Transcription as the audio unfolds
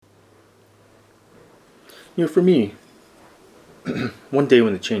For me, one day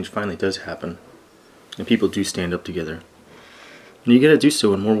when the change finally does happen, and people do stand up together, you gotta do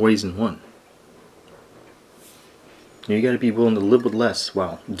so in more ways than one. You gotta be willing to live with less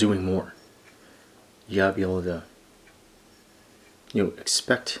while doing more. You gotta be able to,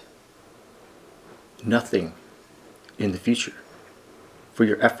 expect nothing in the future for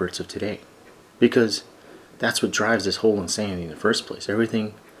your efforts of today. Because that's what drives this whole insanity in the first place.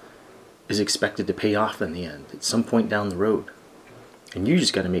 Everything is expected to pay off in the end at some point down the road. And you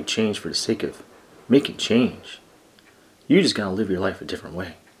just got to make change for the sake of making change. You just got to live your life a different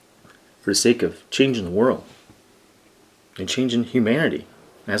way for the sake of changing the world and changing humanity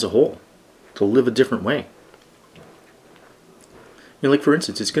as a whole to live a different way. Like for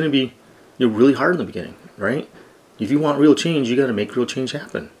instance, it's going to be really hard in the beginning, right? If you want real change, you got to make real change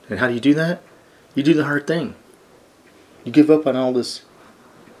happen. And how do you do that? You do the hard thing. You give up on all this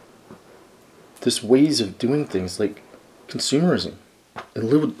ways of doing things like consumerism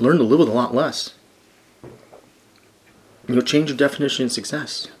and learn to live with a lot less. Change your definition of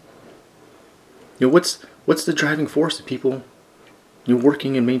success. What's the driving force of people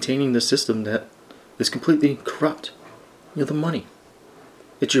working and maintaining the system that is completely corrupt? The money.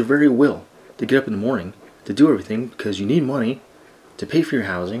 It's your very will to get up in the morning to do everything because you need money to pay for your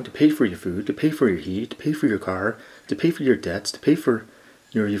housing, to pay for your food, to pay for your heat, to pay for your car, to pay for your debts, to pay for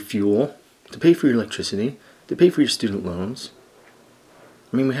your fuel, to pay for your electricity, to pay for your student loans.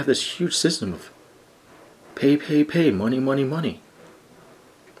 We have this huge system of pay, money, money, money.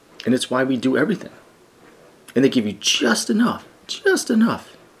 And it's why we do everything. And they give you just enough to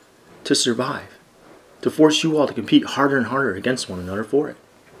survive, to force you all to compete harder and harder against one another for it.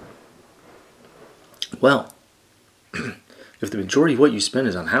 Well, if the majority of what you spend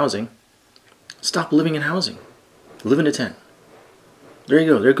is on housing, stop living in housing. Live in a tent. There you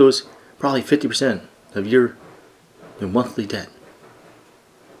go. There goes probably 50% of your monthly debt.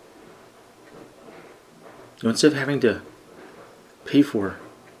 Instead of having to pay for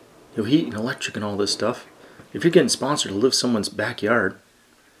heat and electric and all this stuff, if you're getting sponsored to live someone's backyard,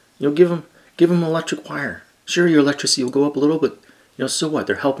 give them electric wire. Sure, your electricity will go up a little, but so what?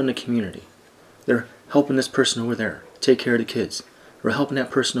 They're helping the community. They're helping this person over there take care of the kids, or helping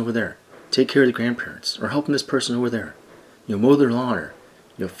that person over there take care of the grandparents, or helping this person over there mow their lawn,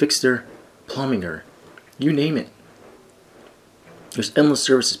 or fix their plumbing, or you name it. There's endless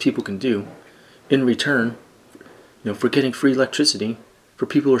services people can do in return for getting free electricity for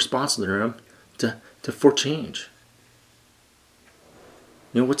people who are sponsoring them for change.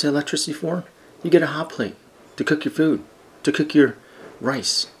 What's electricity for? You get a hot plate to cook your food, to cook your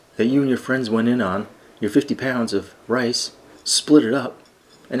rice that you and your friends went in on, your 50 pounds of rice, split it up,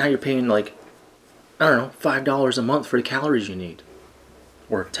 and now you're paying $5 a month for the calories you need.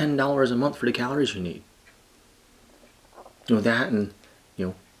 Or $10 a month for the calories you need. That and,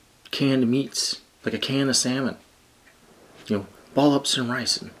 canned meats, like a can of salmon. Ball up some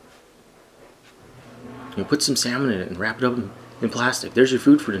rice and, put some salmon in it and wrap it up in plastic. There's your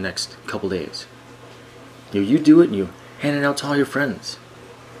food for the next couple days. You do it and you hand it out to all your friends.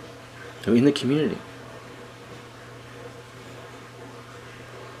 In the community.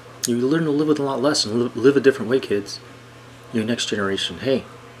 You learn to live with a lot less and live a different way, kids. Next generation. Hey,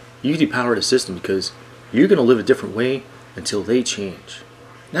 you depower the system because you're going to live a different way until they change.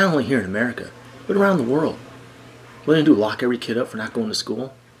 Not only here in America, but around the world. What are they going to do? Lock every kid up for not going to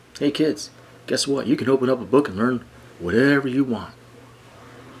school? Hey kids, guess what? You can open up a book and learn whatever you want.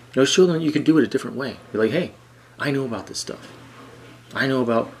 Show them that you can do it a different way. You're like, hey, I know about this stuff. I know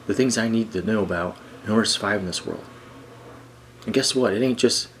about the things I need to know about in order to survive in this world. And guess what? It ain't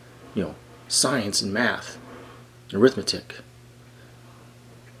just, science and math and arithmetic.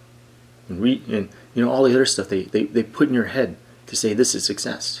 And all the other stuff they put in your head to say this is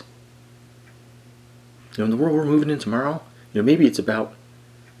success. In the world we're moving in tomorrow, maybe it's about,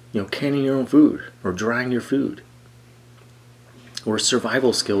 canning your own food or drying your food. Or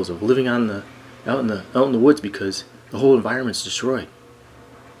survival skills of living out in the woods because the whole environment's destroyed.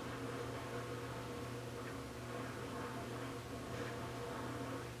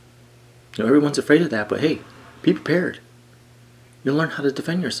 Everyone's afraid of that, but hey, be prepared. You'll learn how to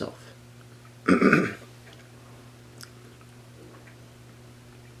defend yourself.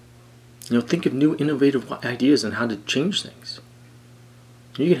 Think of new innovative ideas on how to change things.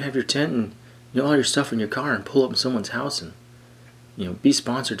 You can have your tent and all your stuff in your car and pull up in someone's house and be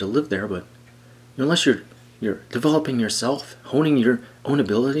sponsored to live there, but unless you're developing yourself, honing your own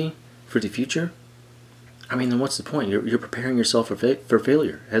ability for the future, then what's the point? You're preparing yourself for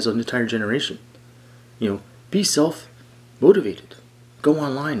failure as an entire generation. Be self-motivated. Go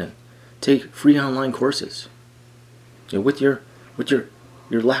online and take free online courses. With your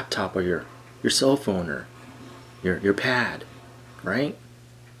laptop or your cell phone or your pad, right?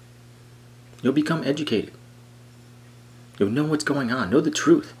 You'll become educated. You'll know what's going on. Know the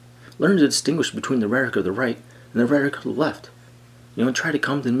truth. Learn to distinguish between the rhetoric of the right and the rhetoric of the left. And try to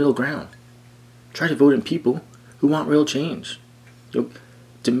come to the middle ground. Try to vote in people who want real change.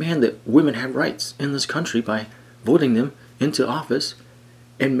 Demand that women have rights in this country by voting them into office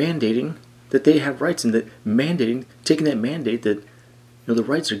and mandating that they have rights, and taking that mandate that the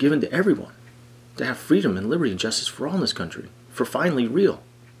rights are given to everyone to have freedom and liberty and justice for all in this country, for finally real,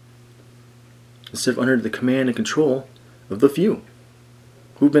 instead of under the command and control of the few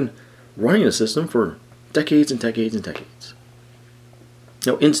who've been running the system for decades and decades and decades.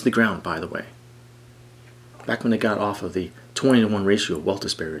 Into the ground, by the way. Back when they got off of the 20-to-1 ratio of wealth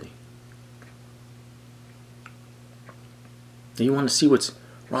disparity. Now you want to see what's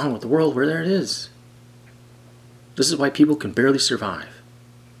wrong with the world? Where there it is. This is why people can barely survive.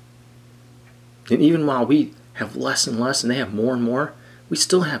 And even while we have less and less and they have more and more, we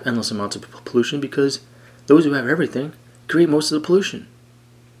still have endless amounts of pollution because those who have everything create most of the pollution.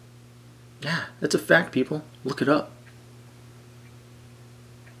 Yeah, that's a fact, people. Look it up.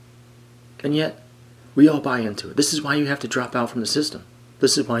 And yet, we all buy into it. This is why you have to drop out from the system.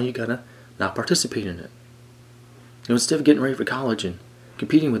 This is why you gotta not participate in it. Instead of getting ready for college and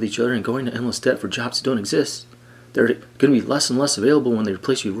competing with each other and going to endless debt for jobs that don't exist, they're going to be less and less available when they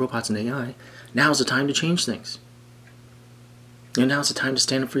replace you with robots and AI. Now's the time to change things. Now's the time to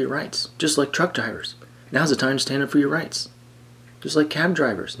stand up for your rights. Just like truck drivers. Now's the time to stand up for your rights. Just like cab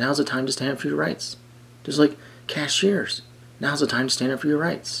drivers. Now's the time to stand up for your rights. Just like cashiers. Now's the time to stand up for your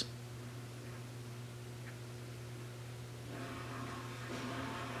rights.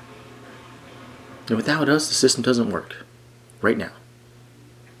 And without us, the system doesn't work. Right now.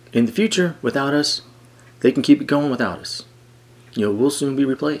 In the future, without us, they can keep it going without us. We'll soon be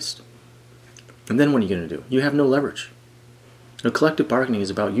replaced. And then what are you going to do? You have no leverage. Collective bargaining is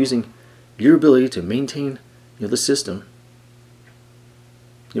about using your ability to maintain the system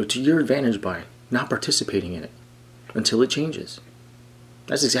to your advantage by not participating in it until it changes.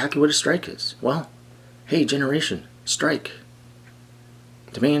 That's exactly what a strike is. Well, hey, generation, strike.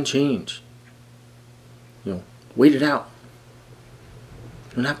 Demand change. Wait it out.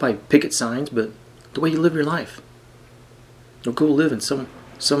 Not by picket signs, but the way you live your life. Go live in some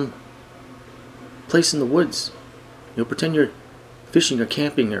place in the woods. Pretend you're fishing or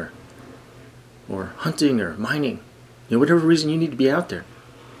camping or hunting or mining. Whatever reason you need to be out there.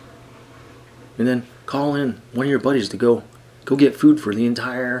 And then call in one of your buddies to go get food for the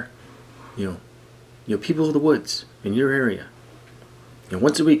entire people of the woods in your area.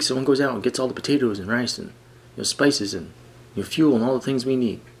 Once a week someone goes out and gets all the potatoes and rice and spices and fuel and all the things we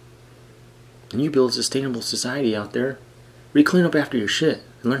need. And you build a sustainable society out there where you clean up after your shit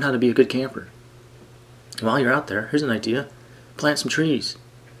and learn how to be a good camper. And while you're out there, here's an idea. Plant some trees.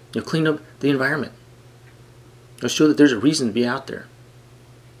 Clean up the environment. Show that there's a reason to be out there.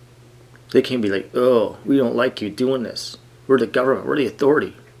 They can't be like, oh, we don't like you doing this. We're the government. We're the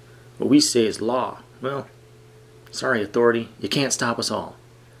authority. What we say is law. Well, sorry, authority. You can't stop us all.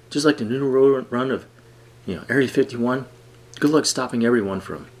 Just like the new road run of Area 51. Good luck stopping everyone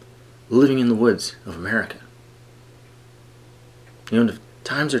from living in the woods of America. If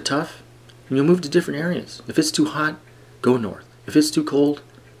times are tough, you'll move to different areas. If it's too hot, go north. If it's too cold,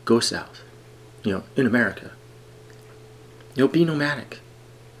 go south. In America. Be nomadic.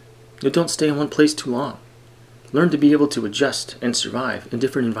 Don't stay in one place too long. Learn to be able to adjust and survive in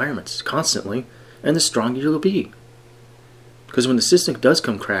different environments constantly, and the stronger you'll be. Because when the system does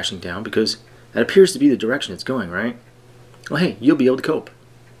come crashing down, because that appears to be the direction it's going, right? Well, hey, you'll be able to cope.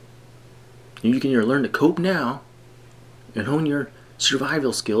 You can either learn to cope now and hone your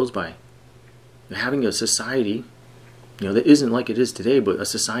survival skills by having a society, that isn't like it is today, but a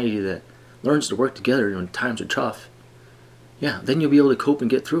society that learns to work together when times are tough. Yeah, then you'll be able to cope and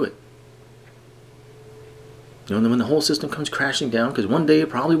get through it. And then when the whole system comes crashing down, because one day it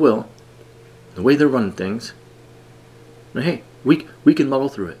probably will, the way they're running things, hey, we can muddle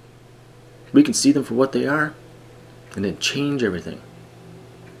through it. We can see them for what they are, and then change everything.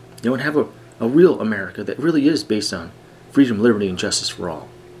 And have a real America that really is based on freedom, liberty, and justice for all.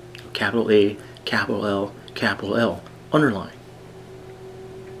 Capital A, capital L, capital L, underline.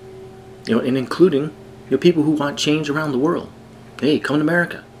 And including people who want change around the world. Hey, come to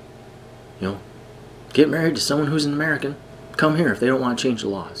America. Get married to someone who's an American. Come here if they don't want to change the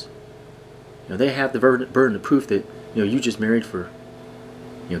laws. They have the burden of proof that you just married for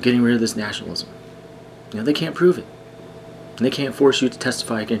getting rid of this nationalism. They can't prove it. And they can't force you to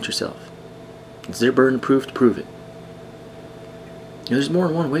testify against yourself. It's their burden of proof to prove it. There's more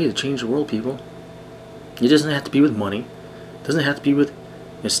than one way to change the world, people. It doesn't have to be with money. It doesn't have to be with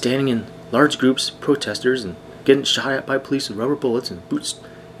standing in large groups, protesters, and getting shot at by police with rubber bullets and boots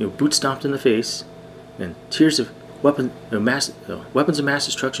stomped in the face, and tears of weapons of mass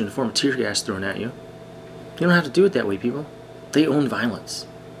destruction in the form of tear gas thrown at you. You don't have to do it that way, people. They own violence.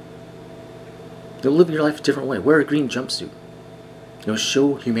 Live your life a different way. Wear a green jumpsuit.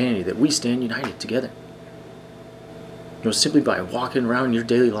 Show humanity that we stand united together. Simply by walking around your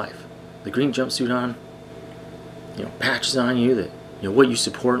daily life, the green jumpsuit on, patches on you that what you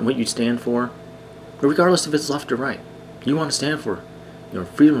support and what you stand for, but regardless if it's left or right, you want to stand for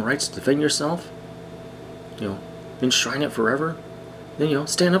freedom and rights to defend yourself, enshrine it forever, then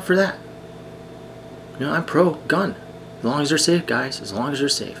stand up for that. I'm pro gun, as long as they're safe, guys. As long as they're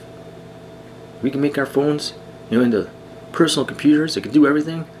safe, we can make our phones into personal computers that can do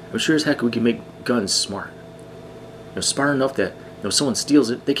everything. I'm sure as heck we can make guns smart. Smart enough that if someone steals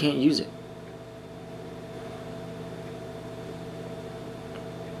it, they can't use it.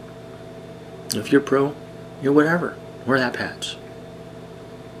 If you're pro, whatever, wear that patch.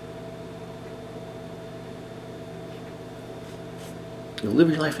 Live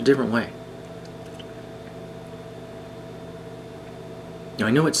your life a different way.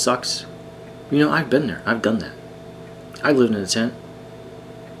 I know it sucks. I've been there. I've done that. I lived in a tent.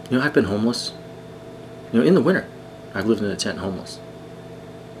 I've been homeless. In the winter, I've lived in a tent homeless.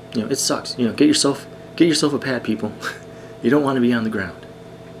 It sucks. Get yourself a pad, people. You don't want to be on the ground.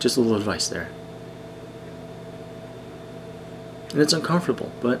 Just a little advice there. And it's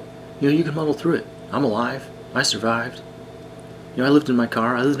uncomfortable, but you can muddle through it. I'm alive. I survived. I lived in my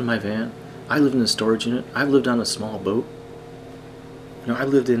car. I lived in my van. I lived in a storage unit. I lived on a small boat. I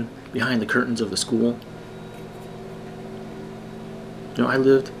lived behind the curtains of the school. I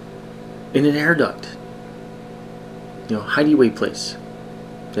lived in an air duct. Hideaway place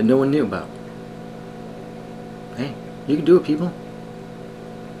that no one knew about. Hey, you can do it, people.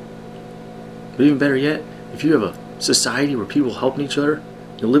 But even better yet, if you have a society where people helping each other,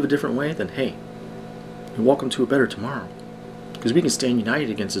 live a different way, then hey, you're welcome to a better tomorrow. Because we can stand united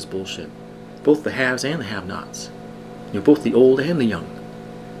against this bullshit. Both the haves and the have-nots. Both the old and the young.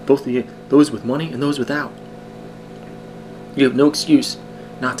 Both those with money and those without. You have no excuse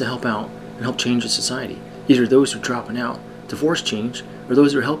not to help out and help change the society. Either those who are dropping out to force change, or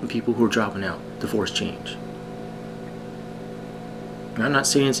those who are helping people who are dropping out to force change. And I'm not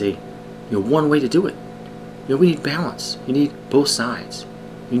saying it's a one way to do it. We need balance. You need both sides.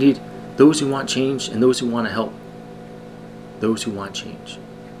 You need those who want change and those who want to help those who want change.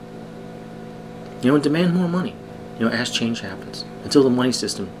 And demand more money, as change happens. Until the money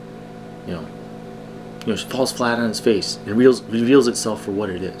system, falls flat on its face and reveals itself for what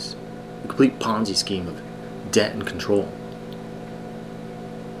it is. A complete Ponzi scheme of debt and control.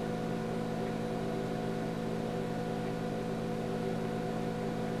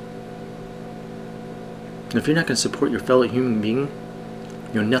 And if you're not going to support your fellow human being,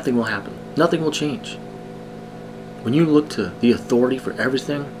 nothing will happen. Nothing will change. When you look to the authority for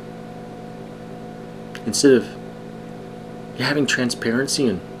everything, instead of having transparency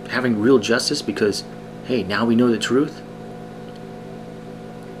and having real justice because, hey, now we know the truth,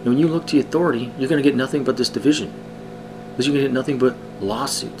 when you look to the authority, you're going to get nothing but this division. Because you're going to get nothing but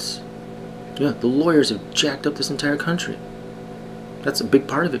lawsuits. The lawyers have jacked up this entire country. That's a big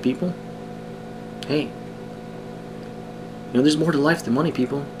part of it, people. Hey, there's more to life than money,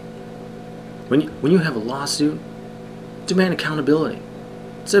 people. When you have a lawsuit, demand accountability.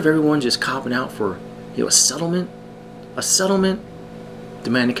 Instead of everyone just copping out for a settlement,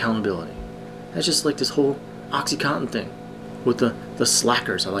 demand accountability. That's just like this whole OxyContin thing with the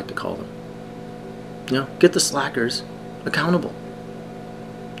slackers, I like to call them. Get the slackers accountable.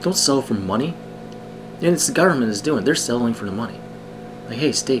 Don't sell for money. And it's the government is doing. They're selling for the money. Like,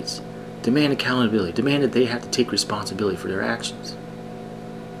 hey, states, demand accountability. Demand that they have to take responsibility for their actions.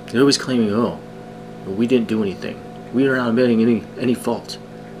 They're always claiming, we didn't do anything. We are not admitting any fault.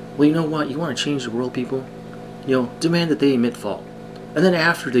 Well, you know what? You want to change the world, people? Demand that they admit fault. And then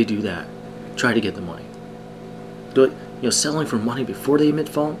after they do that, try to get the money. But, selling for money before they admit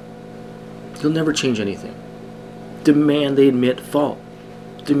fault, you'll never change anything. Demand they admit fault.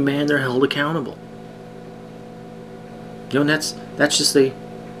 Demand they're held accountable. And that's just a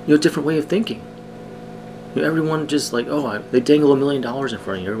different way of thinking. Everyone just like, they dangle $1 million in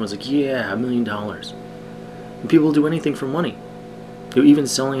front of you. Everyone's like, yeah, $1 million. And people do anything for money. Even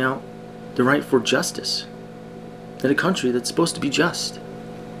selling out the right for justice in a country that's supposed to be just.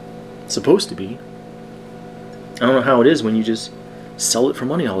 Supposed to be. don't know how it is when you just sell it for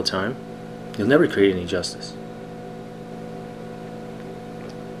money all the time. You'll never create any justice.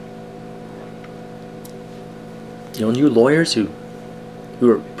 And you lawyers who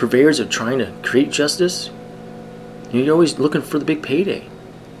are purveyors of trying to create justice, you're always looking for the big payday.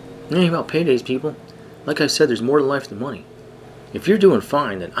 It ain't about paydays, people. Like I said, there's more to life than money. If you're doing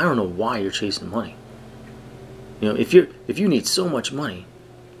fine, then I don't know why you're chasing money. If you need so much money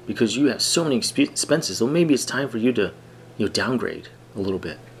because you have so many expenses, well, maybe it's time for you to downgrade a little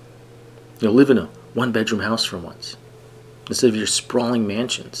bit. Live in a one-bedroom house for once instead of your sprawling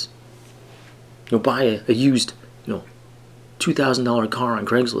mansions. Buy a used $2,000 car on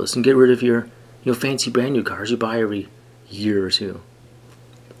Craigslist and get rid of your fancy brand new cars you buy every year or two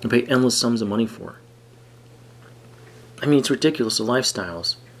and pay endless sums of money for. I mean, it's ridiculous, the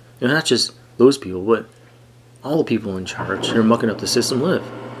lifestyles. Not just those people, but all the people in charge who are mucking up the system live.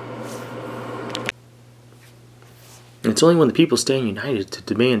 And it's only when the people stand united to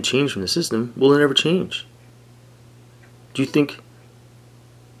demand change from the system will it ever change. Do you think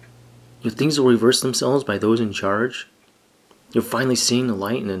things will reverse themselves by those in charge? Finally seeing the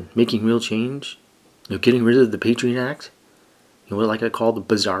light and then making real change? Getting rid of the Patriot Act? What like I call the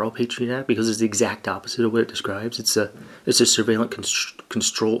Bizarro Patriot Act, because it's the exact opposite of what it describes. It's a surveillance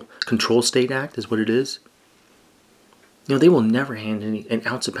control state act is what it is. They will never hand an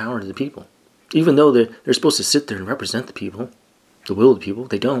ounce of power to the people. Even though they're supposed to sit there and represent the people, the will of the people,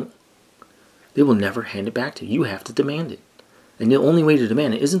 they don't. They will never hand it back to you. You have to demand it. And the only way to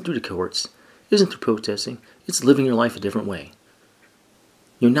demand it isn't through the courts, isn't through protesting. It's living your life a different way.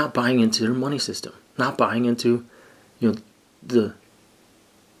 You're not buying into their money system, not buying into the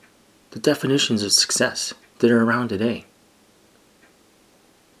definitions of success that are around today.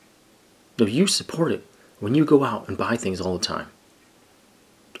 You support it when you go out and buy things all the time.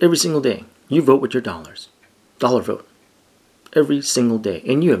 Every single day, you vote with your dollars. Dollar vote. Every single day.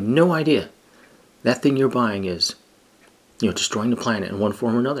 And you have no idea that thing you're buying is, destroying the planet in one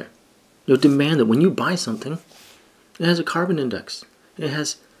form or another. Demand that when you buy something, it has a carbon index. It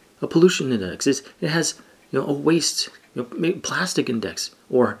has a pollution index. It has, a waste, plastic index,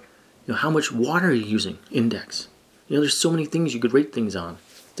 or how much water you're using index. There's so many things you could rate things on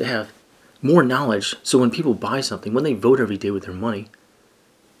to have more knowledge. So when people buy something, when they vote every day with their money,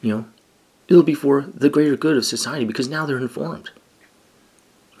 it'll be for the greater good of society because now they're informed.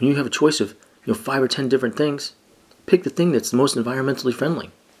 When you have a choice of 5 or 10 different things, pick the thing that's the most environmentally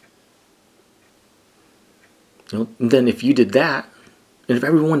friendly. And then if you did that, and if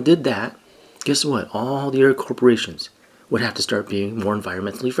everyone did that, guess what? All the other corporations would have to start being more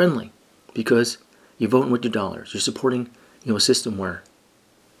environmentally friendly because you're voting with your dollars. You're supporting, a system where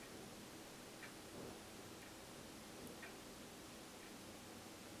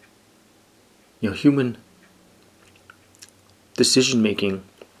human decision making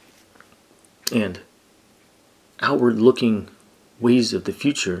and outward-looking ways of the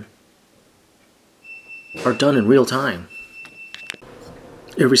future are done in real time.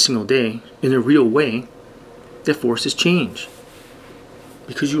 Every single day, in a real way, that forces change.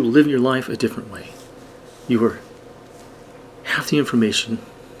 Because you live your life a different way. You have the information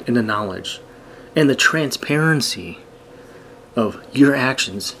and the knowledge and the transparency of your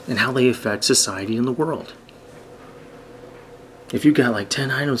actions and how they affect society and the world. If you got like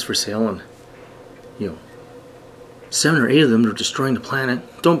 10 items for sale and 7 or 8 of them are destroying the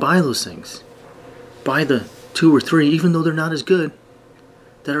planet, don't buy those things. Buy the 2 or 3, even though they're not as good,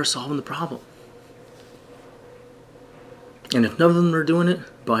 that are solving the problem. And if none of them are doing it,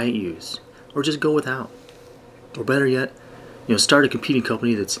 buy it used. Or just go without. Or better yet, start a competing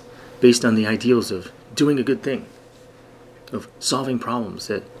company that's based on the ideals of doing a good thing. Of solving problems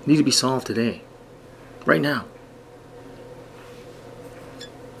that need to be solved today. Right now.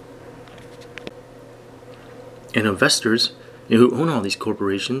 And investors who own all these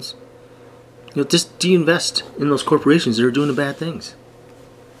corporations, just de-invest in those corporations that are doing the bad things.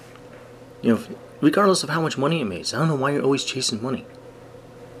 Regardless of how much money it makes. I don't know why you're always chasing money.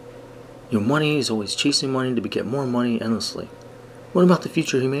 Money is always chasing money to get more money endlessly. What about the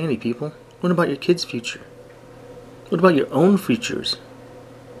future of humanity, people? What about your kids' future? What about your own futures?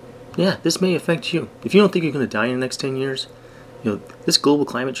 Yeah, this may affect you. If you don't think you're going to die in the next 10 years, this global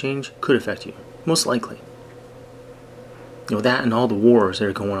climate change could affect you. Most likely. That and all the wars that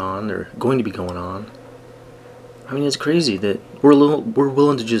are going on, they're going to be going on. I mean, it's crazy that we're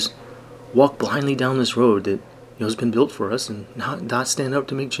willing to just walk blindly down this road that has been built for us and not stand up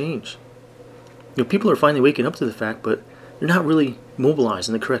to make change. People are finally waking up to the fact, but they're not really mobilized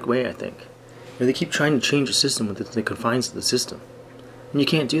in the correct way, I think. They keep trying to change the system within the confines of the system. And you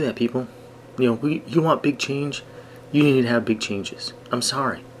can't do that, people. You want big change, you need to have big changes. I'm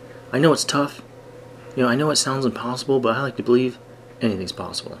sorry. I know it's tough. I know it sounds impossible, but I like to believe anything's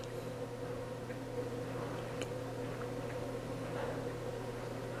possible.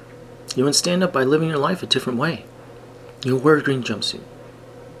 And stand up by living your life a different way. Wear a green jumpsuit.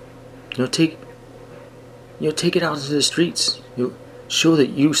 Take it out into the streets. Show that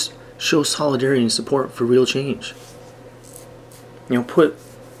you show solidarity and support for real change. Put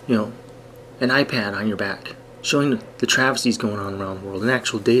an iPad on your back, showing the travesties going on around the world and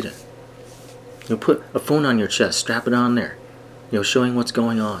actual data. Put a phone on your chest, strap it on there, showing what's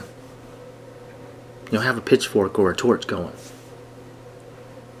going on. Have a pitchfork or a torch going.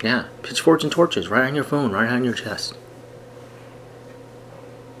 Yeah, pitchforks and torches right on your phone, right on your chest.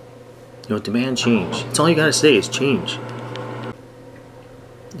 Demand change. That's all you gotta say is change.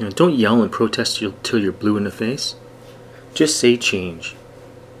 Don't yell and protest till you're blue in the face. Just say change.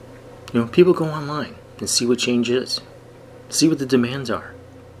 People go online and see what change is. See what the demands are.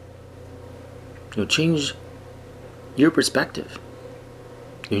 Change your perspective.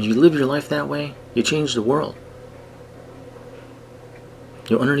 When you live your life that way, you change the world.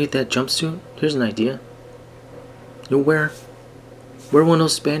 Underneath that jumpsuit, here's an idea. Wear one of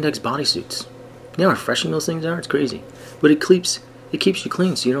those spandex bodysuits. You know how refreshing those things are? It's crazy. But it keeps you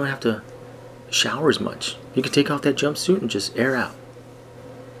clean, so you don't have to shower as much. You can take off that jumpsuit and just air out.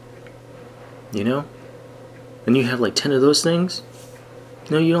 And you have like 10 of those things.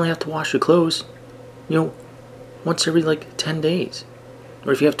 You only have to wash your clothes, once every like 10 days.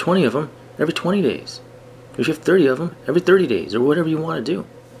 Or if you have 20 of them, every 20 days. Or if you have 30 of them, every 30 days, or whatever you want to do.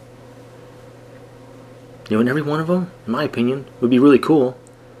 And every one of them, in my opinion, would be really cool,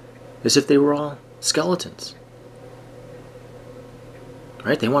 as if they were all skeletons.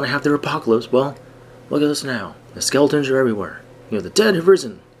 Right? They want to have their apocalypse. Well, look at us now. The skeletons are everywhere. The dead have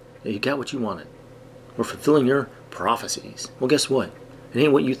risen. You got what you wanted. We're fulfilling your prophecies. Well, guess what? It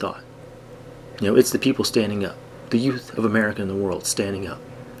ain't what you thought. It's the people standing up. The youth of America and the world standing up,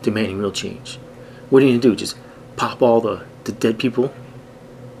 demanding real change. What are you going to do? Just pop all the dead people?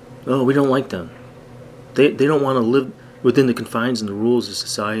 Oh, we don't like them. They don't want to live within the confines and the rules of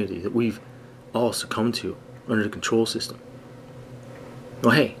society that we've all succumbed to under the control system.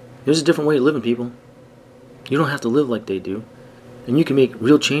 Well, hey, there's a different way of living, people. You don't have to live like they do. And you can make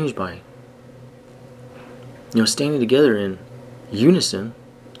real change by standing together in unison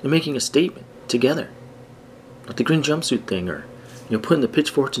and making a statement together. Like the green jumpsuit thing, or putting the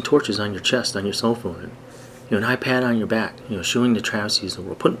pitchforks and torches on your chest, on your cell phone, and an iPad on your back, showing the travesties of the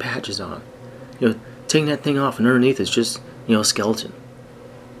world, putting patches on, taking that thing off, and underneath is just, a skeleton.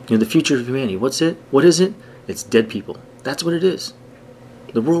 The future of humanity, what's it? What is it? It's dead people. That's what it is.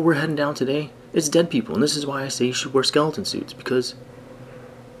 The world we're heading down today, it's dead people, and this is why I say you should wear skeleton suits, because,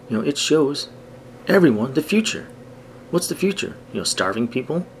 it shows everyone the future. What's the future? Starving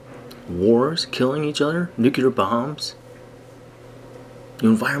people, wars, killing each other, nuclear bombs,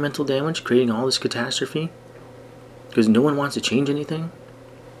 environmental damage, creating all this catastrophe because no one wants to change anything.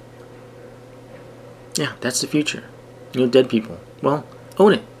 Yeah, that's the future. Dead people. Well,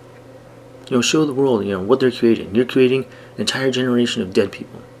 own it. Show the world, what they're creating. You're creating an entire generation of dead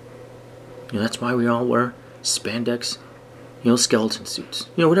people. That's why we all wear spandex, skeleton suits.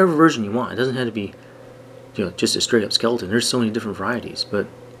 Whatever version you want. It doesn't have to be, just a straight up skeleton. There's so many different varieties. But,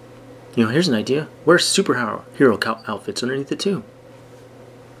 here's an idea. Wear superhero outfits underneath it too.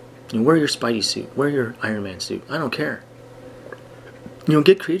 Wear your Spidey suit. Wear your Iron Man suit. I don't care.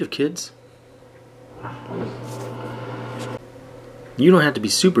 Get creative, kids. You don't have to be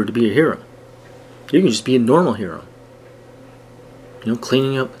super to be a hero. You can just be a normal hero.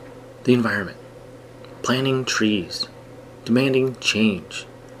 Cleaning up the environment, planting trees, demanding change,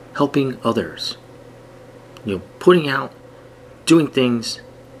 helping others. Putting out, doing things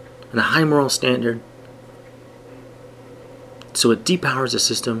in a high moral standard so it depowers the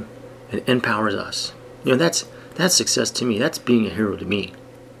system and empowers us. That's success to me. That's being a hero to me.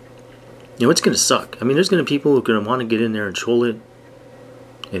 It's going to suck. There's going to be people who are going to want to get in there and troll it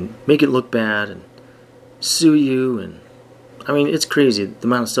and make it look bad and sue you. And it's crazy the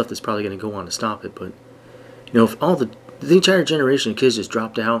amount of stuff that's probably going to go on to stop it. But, if all the entire generation of kids just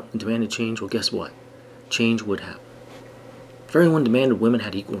dropped out and demanded change, well, guess what? Change would happen. If everyone demanded women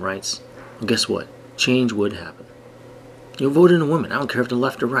had equal rights, well, guess what? Change would happen. Vote in a woman. I don't care if they're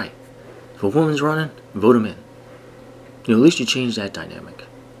left or right. If a woman's running, vote them in. At least you change that dynamic.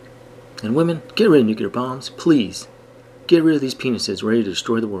 And women, get rid of nuclear bombs, please. Get rid of these penises ready to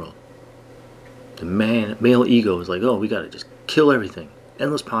destroy the world. The male ego is like, oh, we gotta just kill everything.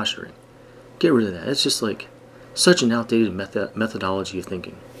 Endless posturing. Get rid of that. It's just like such an outdated methodology of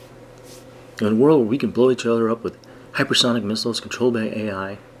thinking. In a world where we can blow each other up with hypersonic missiles controlled by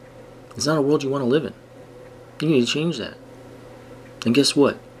AI. It's not a world you want to live in. You need to change that. And guess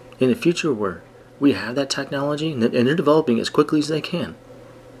what? In the future where we have that technology, and they're developing as quickly as they can,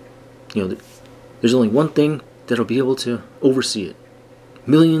 there's only one thing that'll be able to oversee it.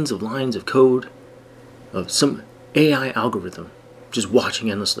 Millions of lines of code of some AI algorithm just watching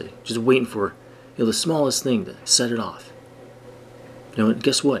endlessly, just waiting for the smallest thing to set it off. And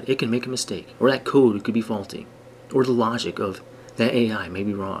guess what? It can make a mistake, or that code could be faulty, or the logic of that AI may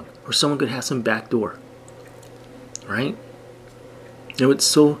be wrong, or someone could have some backdoor. Right? It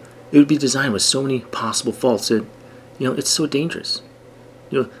would be designed with so many possible faults that, it's so dangerous.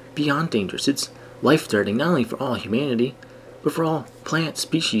 Beyond dangerous. It's life-threatening, not only for all humanity, but for all plant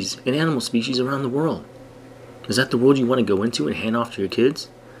species and animal species around the world. Is that the world you want to go into and hand off to your kids?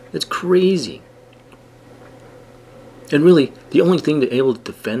 It's crazy. And really, the only thing to able to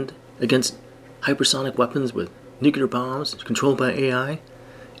defend against hypersonic weapons with nuclear bombs controlled by AI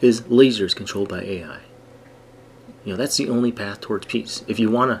is lasers controlled by AI. That's the only path towards peace. If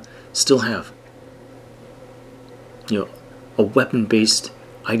you want to still have, a weapon-based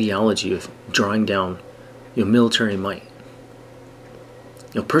ideology of drawing down, military might.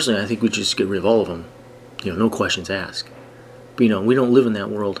 Personally, I think we just get rid of all of them. No questions asked. But we don't live in that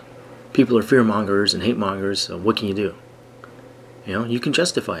world. People are fear-mongers and hate-mongers, so what can you do? You can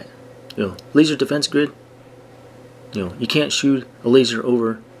justify it. Laser defense grid, you can't shoot a laser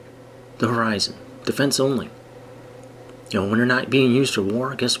over the horizon. Defense only. When they're not being used for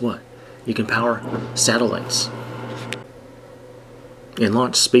war, guess what? You can power satellites and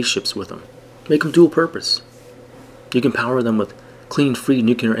launch spaceships with them. Make them dual purpose. You can power them with clean, free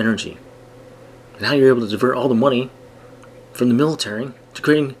nuclear energy. And now you're able to divert all the money from the military to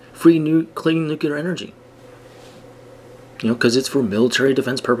creating free, clean nuclear energy. Because it's for military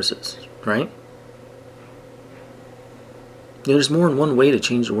defense purposes, right? There's more than one way to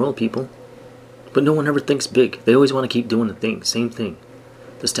change the world, people. But no one ever thinks big. They always want to keep doing the same thing,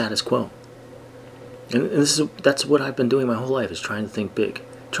 the status quo. And that's what I've been doing my whole life, is trying to think big,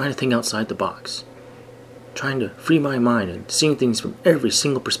 trying to think outside the box, trying to free my mind and seeing things from every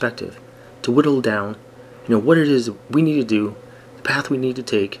single perspective, to whittle down, what it is we need to do, the path we need to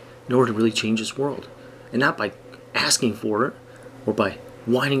take in order to really change this world, and not by asking for it or by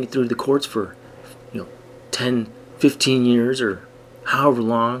whining it through the courts for 10, 15 years or however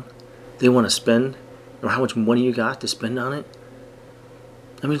long they want to spend, or how much money you got to spend on it.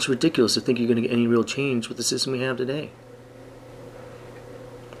 I mean, it's ridiculous to think you're going to get any real change with the system we have today.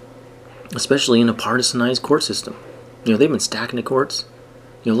 Especially in a partisanized court system. They've been stacking the courts,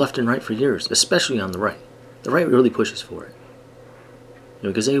 left and right for years, especially on the right. The right really pushes for it.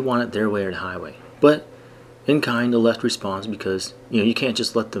 Because they want it their way or the highway. But in kind, the left responds because, you can't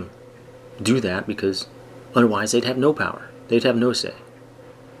just let them do that, because otherwise they'd have no power. They'd have no say.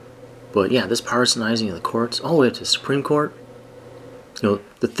 But yeah, this partisanizing of the courts, all the way up to the Supreme Court, the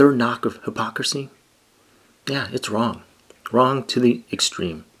third knock of hypocrisy, yeah, it's wrong. Wrong to the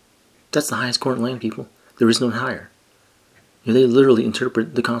extreme. That's the highest court in land, people. There is no higher. They literally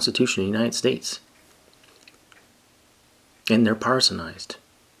interpret the Constitution of the United States. And they're partisanized.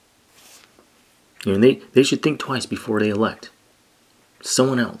 They should think twice before they elect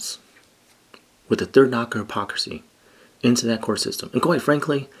someone else with the third knock of hypocrisy into that court system. And quite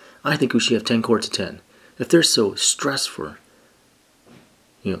frankly, I think we should have 10 courts of 10. If they're so stressed for,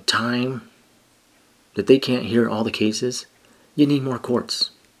 time, that they can't hear all the cases, you need more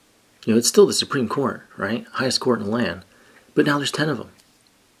courts. It's still the Supreme Court, right? Highest court in the land. But now there's 10 of them.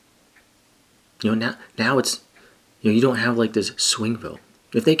 Now it's, you don't have like this swing vote.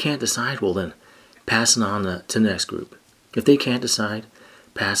 If they can't decide, well then, pass it on to the next group. If they can't decide,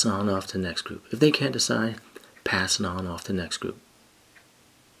 pass it on off to the next group. If they can't decide, pass it on off to the next group.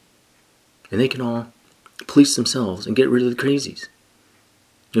 And they can all police themselves and get rid of the crazies.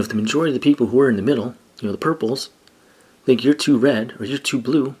 If the majority of the people who are in the middle, the purples, think you're too red or you're too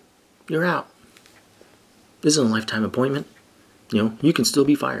blue, you're out. This isn't a lifetime appointment. You can still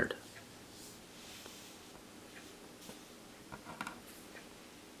be fired.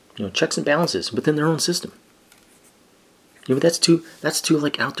 Checks and balances within their own system. But that's too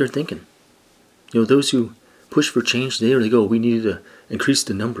like out there thinking. Those who push for change today, or they go, we need to increase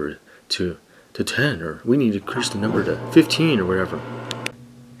the number to 10, or we need to increase the number to 15 or whatever.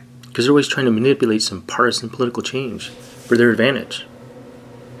 Because they're always trying to manipulate some partisan political change for their advantage.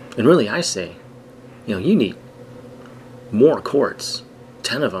 And really, I say, you need more courts,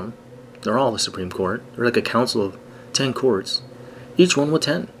 10 of them. They're all the Supreme Court. They're like a council of 10 courts, each one with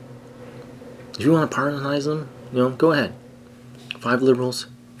 10. If you want to partisan them, go ahead. 5 liberals,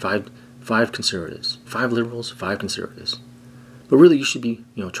 5 5 conservatives, 5 liberals, 5 conservatives. But really, you should be,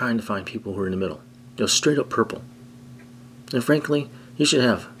 trying to find people who are in the middle, straight up purple. And frankly, you should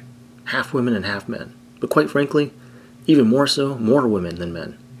have half women and half men. But quite frankly, even more so, more women than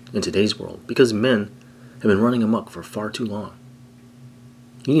men in today's world, because men have been running amok for far too long.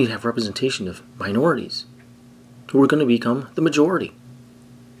 You need to have representation of minorities who are going to become the majority.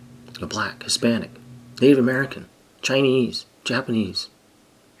 Black, Hispanic, Native American, Chinese, Japanese,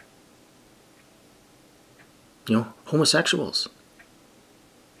 homosexuals.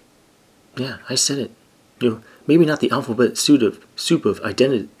 Yeah, I said it. Maybe not the alphabet soup of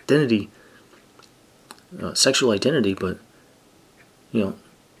identity, sexual identity, but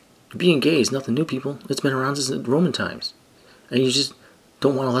being gay is nothing new, people. It's been around since the Roman times, and you just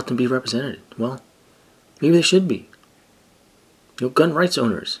don't want to let them be represented. Well, maybe they should be. Gun rights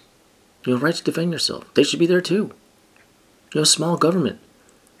owners, rights to defend yourself. They should be there too. Small government.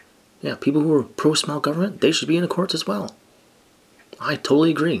 Yeah, people who are pro-small government, they should be in the courts as well. I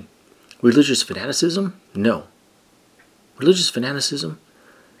totally agree. Religious fanaticism? No. Religious fanaticism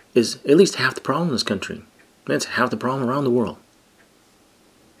is at least half the problem in this country. That's half the problem around the world.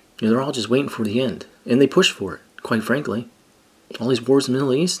 They're all just waiting for the end. And they push for it, quite frankly. All these wars in the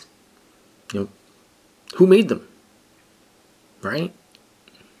Middle East, who made them? Right?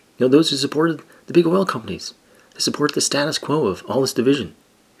 Those who supported the big oil companies. They supported the status quo of all this division.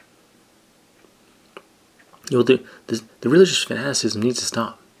 The religious fanaticism needs to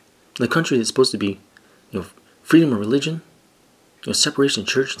stop. The country that's supposed to be, freedom of religion, separation of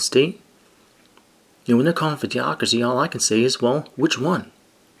church and state. When they're calling for theocracy, all I can say is, well, which one?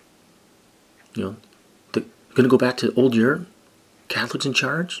 Going to go back to old Europe, Catholics in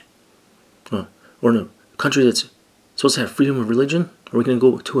charge, or in a country that's supposed to have freedom of religion? Are we going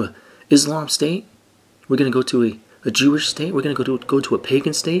to go to an Islam state? We're going to go to a Jewish state? We're going to go to a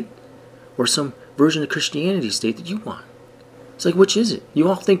pagan state? Or some version of Christianity state that you want? It's like, which is it? You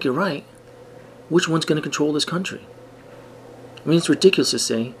all think you're right. Which one's going to control this country? I mean, it's ridiculous to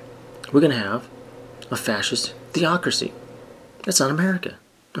say we're going to have a fascist theocracy. That's not America.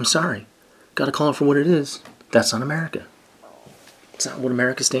 I'm sorry. Got to call it for what it is. That's not America. It's not what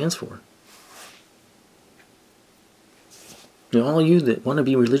America stands for. All you that want to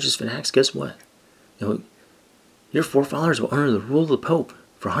be religious fanatics, guess what? Your forefathers were under the rule of the Pope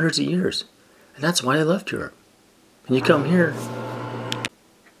for hundreds of years. And that's why they left Europe. And you come here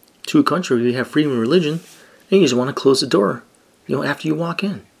to a country where you have freedom of religion, and you just want to close the door, after you walk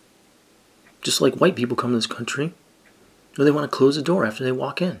in. Just like white people come to this country, they want to close the door after they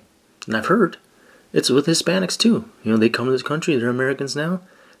walk in. And I've heard it's with Hispanics too. They come to this country, they're Americans now,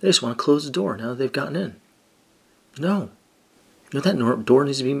 they just want to close the door now that they've gotten in. No. That door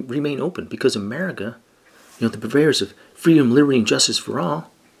needs to remain open, because America, the purveyors of freedom, liberty, and justice for all,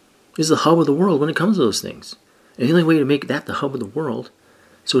 is the hub of the world when it comes to those things. And the only way to make that the hub of the world,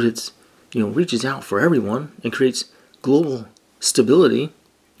 so that it's, reaches out for everyone and creates global stability,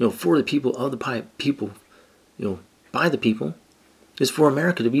 for the people, of the people, by the people, is for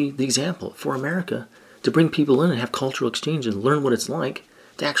America to be the example. For America to bring people in and have cultural exchange and learn what it's like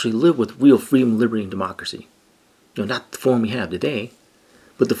to actually live with real freedom, liberty, and democracy. Not the form we have today,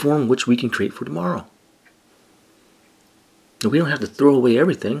 but the form which we can create for tomorrow. We don't have to throw away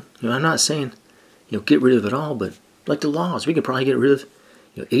everything. I'm not saying, get rid of it all, but like the laws, we could probably get rid of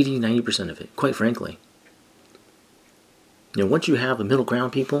 80, 90% of it, quite frankly. Once you have a middle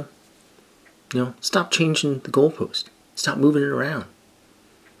ground, people, stop changing the goalpost. Stop moving it around.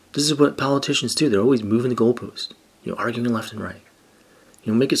 This is what politicians do. They're always moving the goalpost, arguing left and right.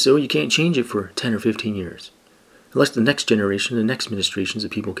 Make it so you can't change it for 10 or 15 years. Unless the next generation, the next administrations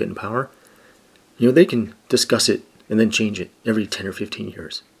of people get in power, they can discuss it and then change it every 10 or 15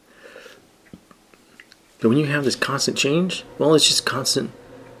 years. But when you have this constant change, well, it's just constant,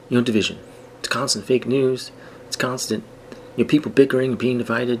 division. It's constant fake news. It's constant, people bickering and being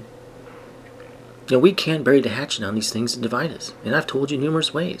divided. We can't bury the hatchet on these things that divide us. And I've told you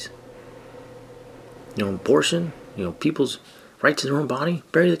numerous ways. Abortion, people's right to their own body,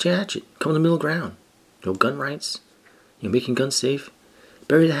 bury the hatchet. Come to the middle ground. Gun rights, making guns safe,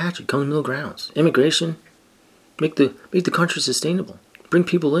 bury the hatchet. Come to the middle grounds. Immigration, make the country sustainable. Bring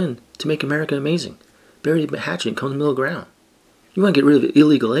people in to make America amazing. Bury the hatchet and come to the middle ground. You want to get rid of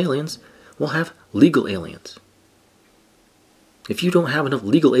illegal aliens? Well, have legal aliens. If you don't have enough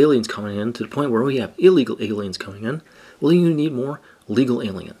legal aliens coming in to the point where we have illegal aliens coming in, well, you need more legal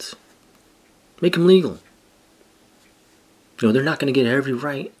aliens. Make them legal. They're not going to get every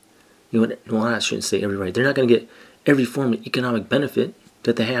right. Well, I shouldn't say every right. They're not going to get every form of economic benefit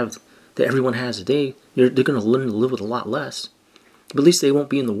that they have, that everyone has today. They're going to learn to live with a lot less. But at least they won't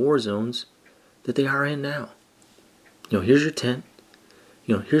be in the war zones that they are in now. Here's your tent.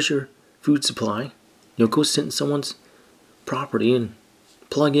 Here's your food supply. Go sit in someone's property and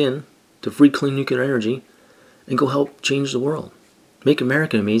plug in to free clean nuclear energy and go help change the world. Make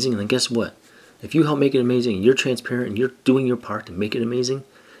America amazing, and then guess what? If you help make it amazing and you're transparent and you're doing your part to make it amazing,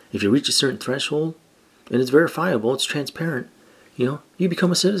 if you reach a certain threshold and it's verifiable, it's transparent, you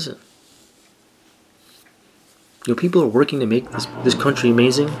become a citizen. People are working to make this country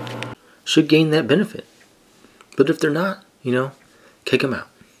amazing, should gain that benefit. But if they're not, kick them out.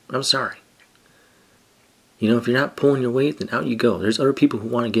 I'm sorry. If you're not pulling your weight, then out you go. There's other people who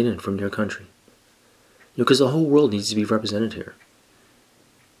want to get in from your country. Because the whole world needs to be represented here.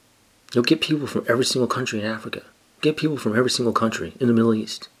 Get people from every single country in Africa. Get people from every single country in the Middle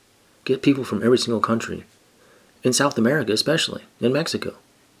East. Get people from every single country in South America, especially in Mexico.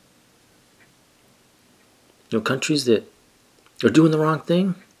 Countries that are doing the wrong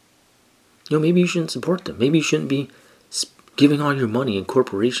thing, maybe you shouldn't support them. Maybe you shouldn't be giving all your money and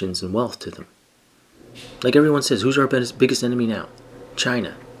corporations and wealth to them. Like everyone says, who's our biggest enemy now?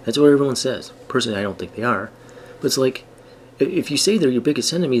 China. That's what everyone says. Personally, I don't think they are. But it's like, if you say they're your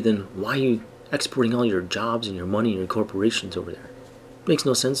biggest enemy, then why are you exporting all your jobs and your money and your corporations over there? It makes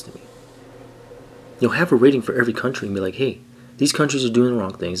no sense to me. Have a rating for every country and be like, hey, these countries are doing the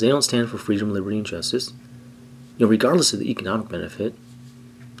wrong things. They don't stand for freedom, liberty, and justice. Regardless of the economic benefit,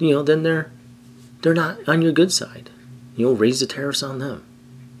 then they're not on your good side. Raise the tariffs on them.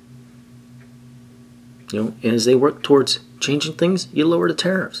 And as they work towards changing things, you lower the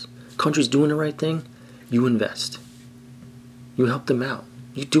tariffs. Countries doing the right thing, you invest. You help them out.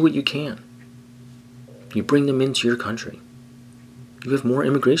 You do what you can. You bring them into your country. You have more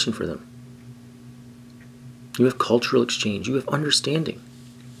immigration for them. You have cultural exchange. You have understanding.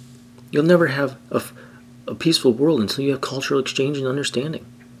 You'll never have a peaceful world until you have cultural exchange and understanding.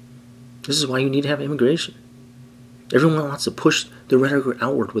 This is why you need to have immigration. Everyone wants to push the rhetoric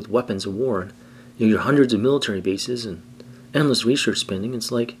outward with weapons of war and your hundreds of military bases and endless research spending.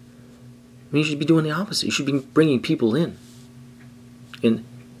 It's like, you should be doing the opposite. You should be bringing people in and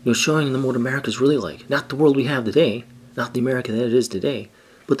showing them what America's really like. Not the world we have today, not the America that it is today,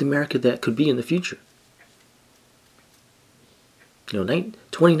 but the America that could be in the future.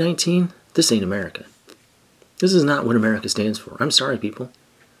 2019, this ain't America. This is not what America stands for. I'm sorry, people.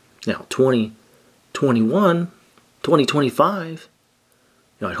 Now, 2021, 2025,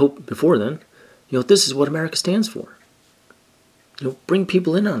 I hope before then, this is what America stands for. Bring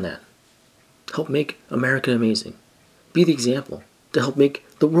people in on that. Help make America amazing. Be the example to help make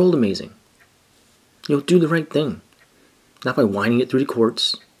the world amazing. Do the right thing. Not by whining it through the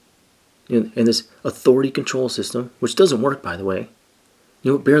courts and this authority control system, which doesn't work, by the way.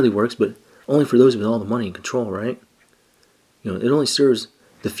 It barely works, but only for those with all the money and control, right? It only serves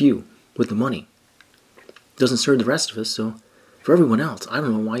the few with the money. It doesn't serve the rest of us, so for everyone else, I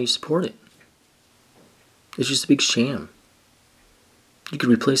don't know why you support it. It's just a big sham. You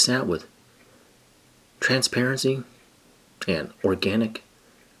could replace that with transparency and organic,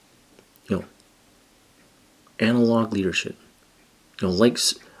 analog leadership. A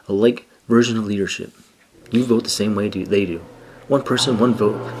like version of leadership. You vote the same way they do. One person, one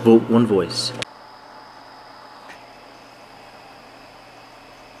vote, one voice.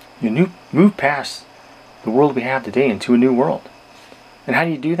 You move past the world we have today into a new world. And how do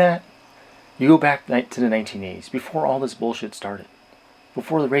you do that? You go back to the 1980s, before all this bullshit started.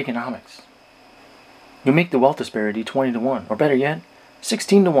 Before the Reaganomics. You make the wealth disparity 20-1, or better yet,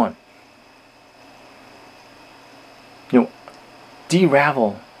 16-1.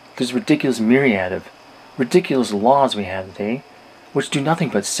 De-ravel this ridiculous myriad of ridiculous laws we have today, which do nothing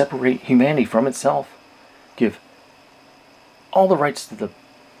but separate humanity from itself, give all the rights to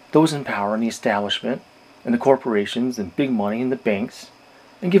those in power and the establishment, and the corporations, and big money, and the banks,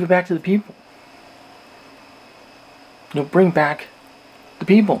 and give it back to the people. Bring back the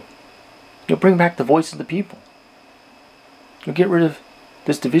people. Bring back the voice of the people. Get rid of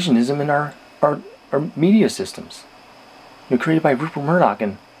this divisionism in our media systems. Created by Rupert Murdoch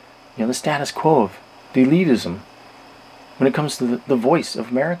and the status quo of the elitism when it comes to the voice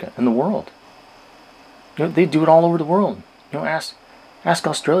of America and the world. They do it all over the world. Ask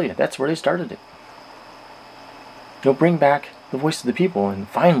Australia. That's where they started it. Bring back the voice of the people and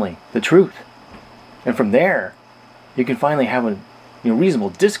finally the truth. And from there, you can finally have a reasonable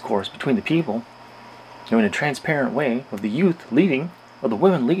discourse between the people, in a transparent way, of the youth leading, of the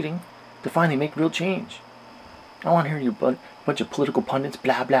women leading, to finally make real change. I don't want to hear your bunch of political pundits,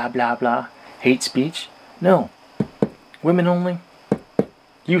 blah, blah, blah, blah, hate speech. No. Women only,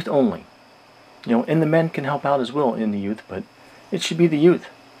 youth only. And the men can help out as well in the youth, but it should be the youth.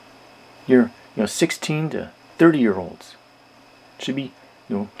 Your 16 to 30-year-olds should be,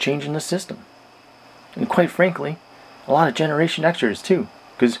 changing the system. And quite frankly, a lot of Generation Xers too,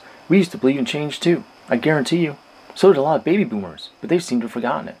 because we used to believe in change too. I guarantee you. So did a lot of baby boomers, but they seem to have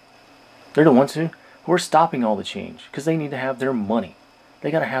forgotten it. They're the ones who are stopping all the change because they need to have their money.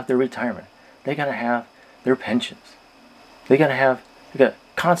 They gotta have their retirement. They gotta have their pensions. They gotta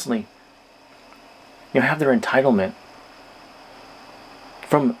constantly, have their entitlement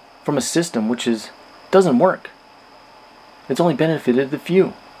from a system which doesn't work. It's only benefited the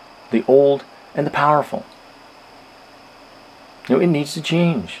few, the old and the powerful. It needs to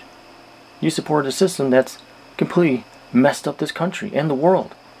change. You support a system that's completely messed up this country and the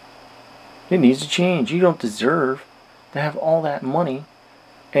world. It needs to change. You don't deserve to have all that money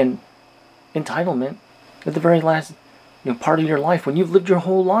and entitlement at the very last part of your life when you've lived your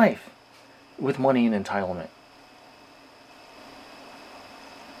whole life with money and entitlement.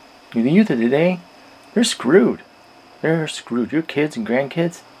 The youth of today, they're screwed. They're screwed. Your kids and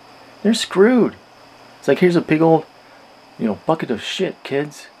grandkids, they're screwed. It's like, here's a big old, bucket of shit,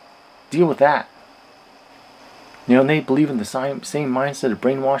 kids. Deal with that. And they believe in the same mindset of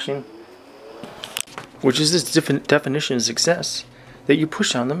brainwashing, which is this different definition of success that you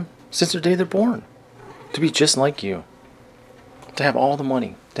push on them since the day they're born. To be just like you. To have all the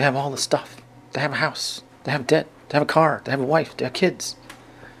money. To have all the stuff. To have a house. To have debt. To have a car. To have a wife. To have kids.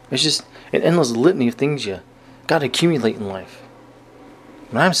 It's just an endless litany of things you got to accumulate in life.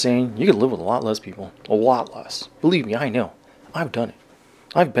 And I'm saying you could live with a lot less people. A lot less. Believe me, I know. I've done it.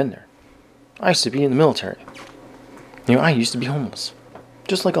 I've been there. I used to be in the military. I used to be homeless.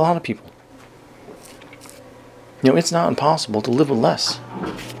 Just like a lot of people. It's not impossible to live with less.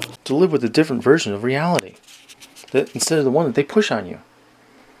 To live with a different version of reality. That instead of the one that they push on you.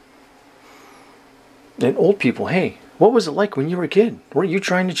 And old people, hey, what was it like when you were a kid? Were you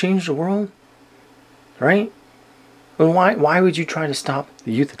trying to change the world? Right? And why would you try to stop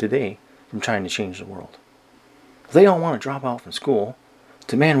the youth of today from trying to change the world? If they all want to drop out from school,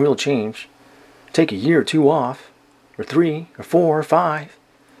 demand real change, take a year or two off, or 3, or 4, or 5,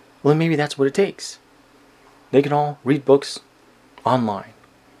 well then maybe that's what it takes. They can all read books online.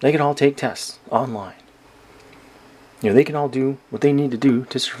 They can all take tests online. They can all do what they need to do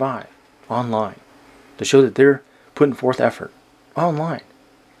to survive online. To show that they're putting forth effort online.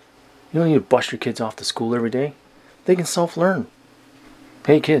 You don't need to bust your kids off to school every day. They can self-learn.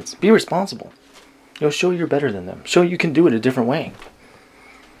 Hey kids, be responsible. Show you're better than them. Show you can do it a different way.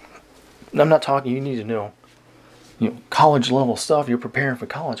 And I'm not talking you need to know, college level stuff. You're preparing for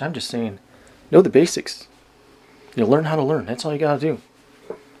college. I'm just saying, know the basics. Learn how to learn. That's all you gotta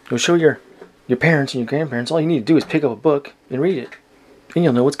do. Show your parents and your grandparents. All you need to do is pick up a book and read it, and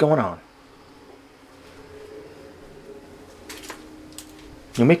you'll know what's going on.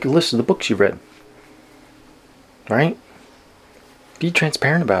 Make a list of the books you read. Right? Be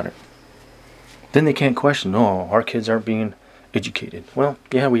transparent about it. Then they can't question, our kids aren't being educated. Well,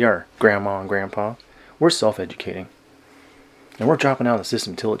 yeah, we are, Grandma and Grandpa. We're self-educating. And we're dropping out of the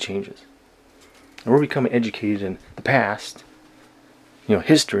system until it changes. And we're becoming educated in the past,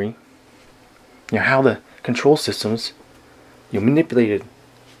 history, how the control systems, manipulated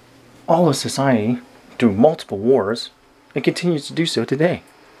all of society through multiple wars and continues to do so today.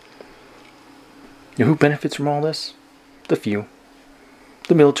 Who benefits from all this? The few.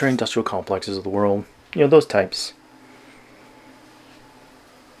 The military-industrial complexes of the world. Those types.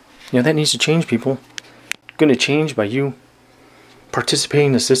 That needs to change, people. Going to change by you participating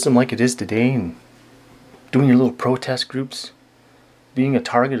in the system like it is today and doing your little protest groups, being a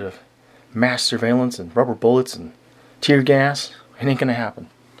target of mass surveillance and rubber bullets and tear gas. It ain't going to happen.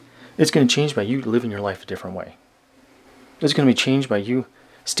 It's going to change by you living your life a different way. It's going to be changed by you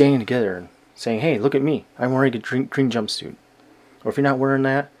standing together and saying, hey, look at me. I'm wearing a green jumpsuit. Or if you're not wearing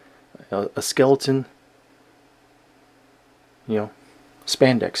that, a skeleton,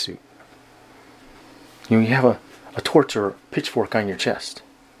 spandex suit. You have a torch or a pitchfork on your chest.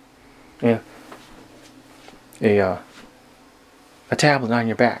 And a tablet on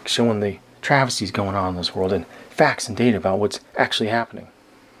your back showing the travesties going on in this world and facts and data about what's actually happening.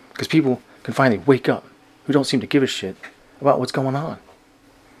 Because people can finally wake up who don't seem to give a shit about what's going on.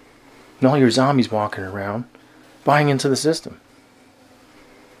 And all your zombies walking around buying into the system.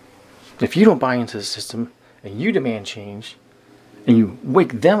 If you don't buy into the system and you demand change and you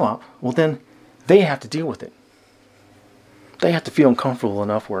wake them up, well then they have to deal with it. They have to feel uncomfortable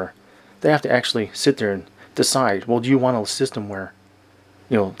enough where they have to actually sit there and decide, well, do you want a system where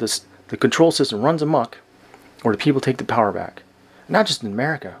the control system runs amok, or do people take the power back? Not just in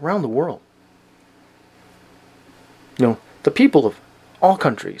America, around the world. The people of all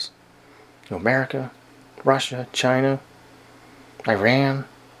countries America, Russia, China, Iran,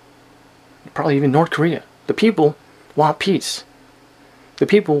 probably even North Korea. The people want peace. The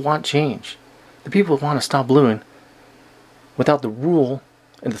people want change. The people want to stop living without the rule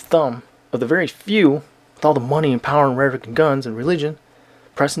and the thumb of the very few with all the money and power and rhetoric and guns and religion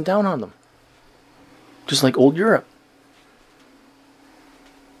pressing down on them. Just like old Europe.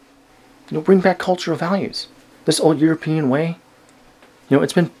 Bring back cultural values. This old European way,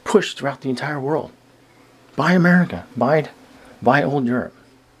 it's been pushed throughout the entire world. By America. By old Europe.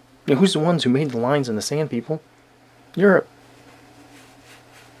 Who's the ones who made the lines in the sand, people? Europe.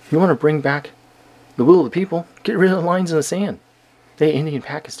 You want to bring back the will of the people? Get rid of the lines in the sand. Hey, India and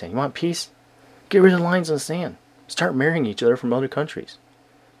Pakistan, you want peace? Get rid of the lines in the sand. Start marrying each other from other countries.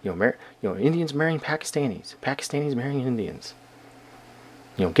 Indians marrying Pakistanis. Pakistanis marrying Indians.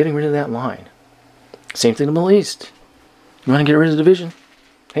 Getting rid of that line. Same thing in the Middle East. You want to get rid of the division?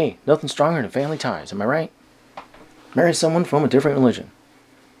 Hey, nothing stronger than family ties, am I right? Marry someone from a different religion.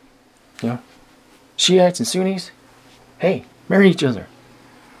 Shiites and Sunnis, hey, marry each other.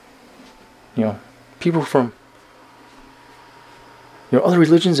 People from other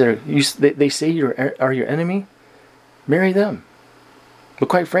religions that they say are your enemy, marry them. But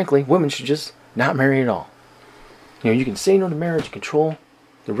quite frankly, women should just not marry at all. You can say no to marriage, control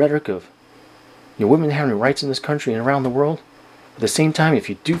the rhetoric of women having rights in this country and around the world. At the same time, if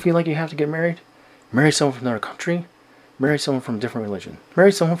you do feel like you have to get married, marry someone from another country, marry someone from a different religion,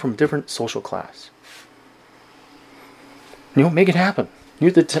 marry someone from a different social class. Make it happen.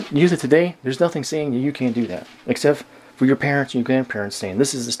 Youth of today, there's nothing saying that you can't do that, except for your parents and your grandparents saying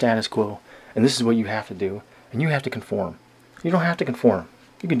this is the status quo, and this is what you have to do, and you have to conform. You don't have to conform.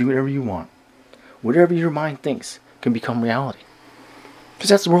 You can do whatever you want. Whatever your mind thinks can become reality. Because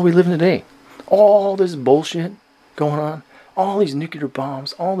that's the world we live in today. All this bullshit going on, all these nuclear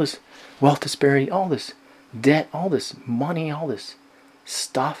bombs, all this wealth disparity, all this debt, all this money, all this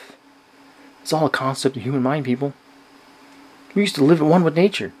stuff. It's all a concept of human mind, people. We used to live at one with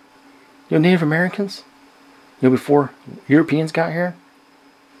nature. Native Americans, before Europeans got here,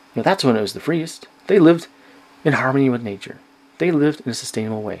 that's when it was the freest. They lived in harmony with nature. They lived in a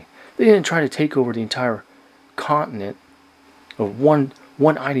sustainable way. They didn't try to take over the entire continent of one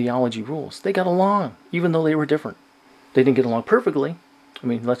ideology rules. They got along, even though they were different. They didn't get along perfectly.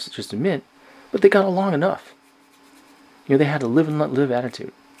 Let's just admit, but they got along enough. They had a live and let live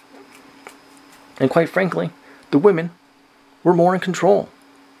attitude. And quite frankly, the women were more in control.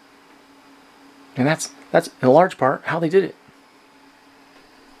 And that's in a large part how they did it.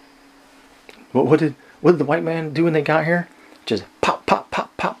 What did the white man do when they got here? Just pop, pop,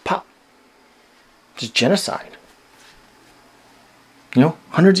 pop, pop, pop. Just genocide.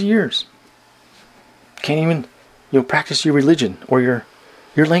 Hundreds of years. Can't even, practice your religion or your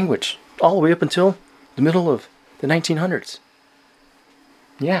language all the way up until the middle of the 1900s.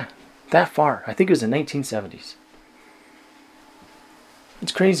 Yeah, that far. I think it was the 1970s.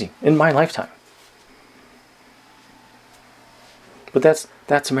 It's crazy. In my lifetime. But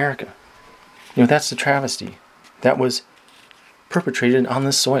that's America. That's the travesty that was perpetrated on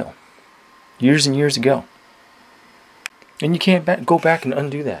this soil years and years ago. And you can't go back and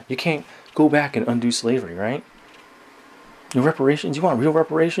undo that. You can't go back and undo slavery, right? Reparations, you want real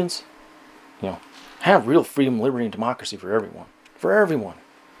reparations? Have real freedom, liberty, and democracy for everyone. For everyone.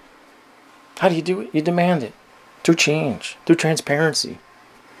 How do you do it? You demand it. Through change. Through transparency.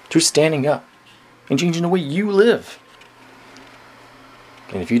 Through standing up. And changing the way you live.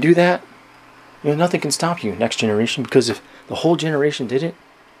 And if you do that, nothing can stop you, next generation. Because if the whole generation did it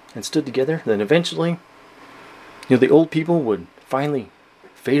and stood together, then eventually, the old people would finally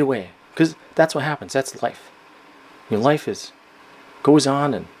fade away. Because that's what happens. That's life. Life goes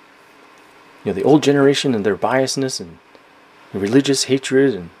on, and the old generation and their biasness and religious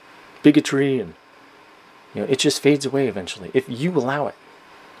hatred and bigotry, and it just fades away eventually. If you allow it,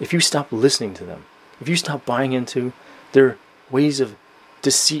 if you stop listening to them, if you stop buying into their ways of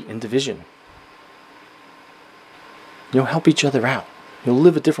deceit and division, help each other out.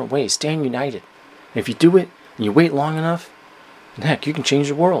 Live a different way. Stand united. And if you do it and you wait long enough, then heck, you can change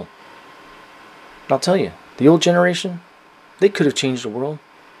the world. I'll tell you, the old generation, they could have changed the world.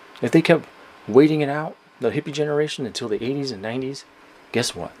 If they kept waiting it out, the hippie generation, until the 80s and 90s,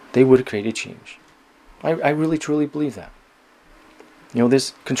 guess what? They would have created change. I really, truly believe that.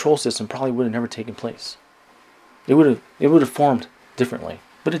 This control system probably would have never taken place. It would have formed differently,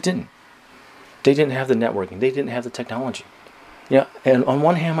 but it didn't. They didn't have the networking. They didn't have the technology. And on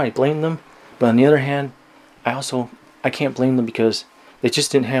one hand, I blame them, but on the other hand, I can't blame them because they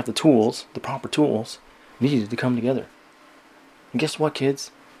just didn't have the tools, the proper tools, needed to come together. And guess what,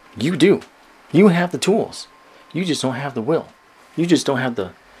 kids? You do. You have the tools. You just don't have the will. You just don't have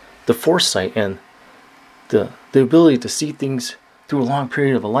the foresight and the ability to see things through a long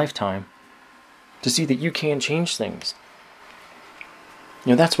period of a lifetime, to see that you can change things.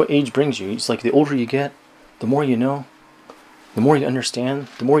 That's what age brings you. It's like the older you get, the more you know, the more you understand,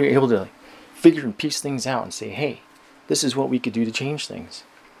 the more you're able to figure and piece things out and say, hey, this is what we could do to change things.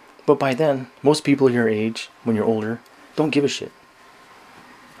 But by then, most people your age, when you're older, don't give a shit.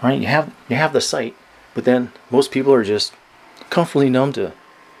 All right, you have the sight, but then most people are just comfortably numb to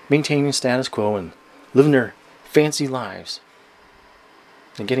maintaining status quo and living their fancy lives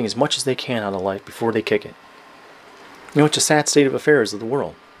and getting as much as they can out of life before they kick it. It's a sad state of affairs of the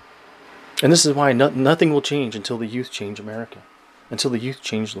world. And this is why nothing will change until the youth change America. Until the youth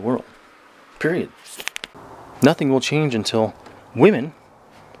change the world. Period. Nothing will change until women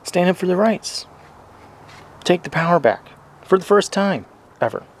stand up for their rights. Take the power back. For the first time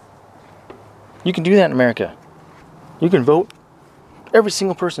ever. You can do that in America. You can vote every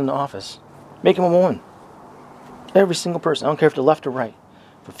single person in the office. Make them a woman. Every single person. I don't care if they're left or right.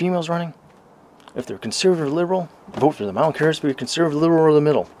 For females running, if they're conservative or liberal, vote for them. I don't care if you're conservative, liberal, or the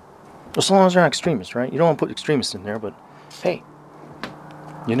middle. As long as they're not extremists, right? You don't want to put extremists in there, but hey,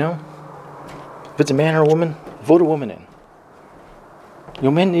 if it's a man or a woman, vote a woman in.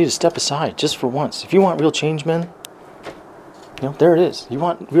 Men need to step aside just for once. If you want real change, men, there it is. You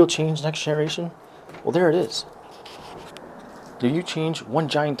want real change next generation? Well, there it is. You change one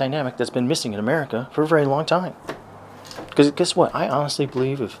giant dynamic that's been missing in America for a very long time. Because guess what? I honestly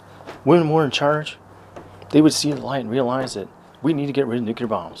believe if women were in charge, they would see the light and realize that we need to get rid of nuclear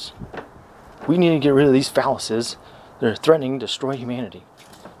bombs. We need to get rid of these phalluses that are threatening to destroy humanity.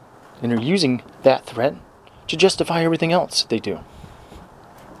 And they're using that threat to justify everything else they do.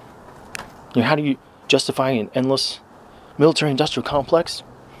 How do you justify an endless military-industrial complex?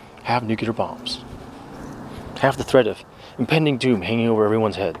 Have nuclear bombs. Have the threat of impending doom hanging over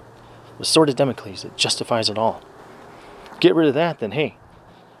everyone's head. The sword of Damocles that justifies it all. Get rid of that, then hey,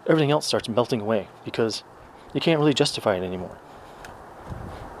 everything else starts melting away because you can't really justify it anymore.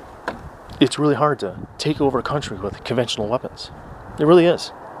 It's really hard to take over a country with conventional weapons. It really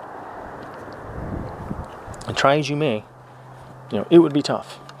is. And try as you may, it would be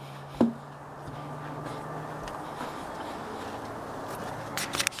tough.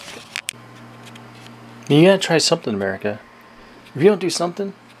 You gotta try something, America. If you don't do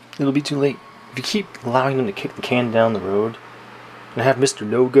something, it'll be too late. If you keep allowing them to kick the can down the road and have Mr.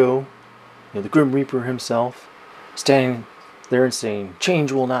 No-Go, the Grim Reaper himself, standing there and saying,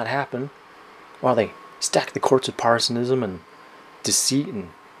 change will not happen, while they stack the courts with partisanism and deceit and,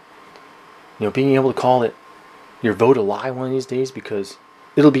 being able to call it your vote a lie one of these days because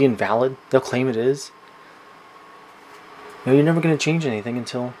it'll be invalid. They'll claim it is. You're never going to change anything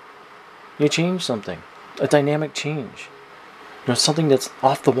until you change something. A dynamic change. Something that's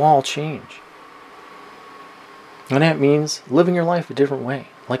off the wall change. And that means living your life a different way,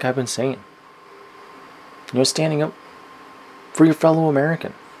 like I've been saying. Standing up for your fellow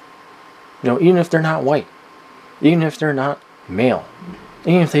American. Even if they're not white. Even if they're not male.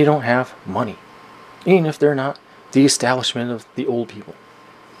 Even if they don't have money. Even if they're not the establishment of the old people.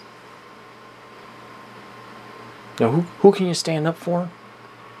 Who can you stand up for?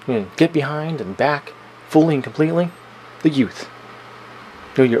 Get behind and back fully and completely? The youth.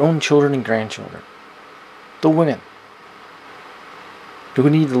 Your own children and grandchildren. The women. Who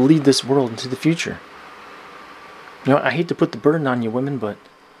need to lead this world into the future. I hate to put the burden on you women, but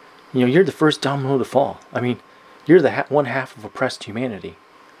you're the first domino to fall. You're the one half of oppressed humanity.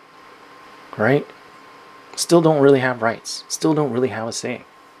 Right? Still don't really have rights. Still don't really have a say.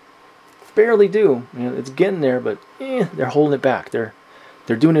 Barely do. It's getting there, but they're holding it back. They're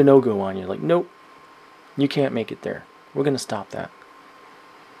doing a no-go on you. Like, nope, you can't make it there. We're going to stop that.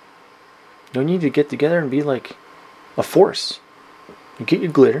 You need to get together and be like a force. You get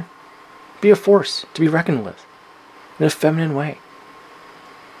your glitter. Be a force to be reckoned with. In a feminine way.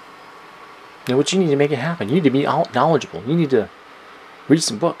 What you need to make it happen. You need to be knowledgeable. You need to read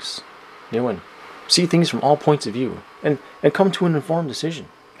some books. And see things from all points of view. And come to an informed decision.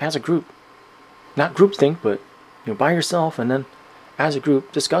 As a group. Not groupthink, but by yourself, and then as a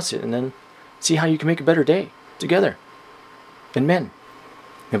group discuss it, and then see how you can make a better day together. And men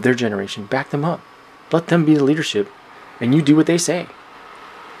of their generation, back them up. Let them be the leadership, and you do what they say.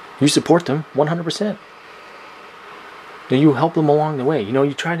 You support them 100%. You help them along the way.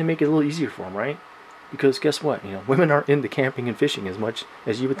 You try to make it a little easier for them, right? Because guess what? Women aren't into camping and fishing as much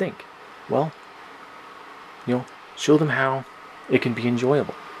as you would think. Well, show them how it can be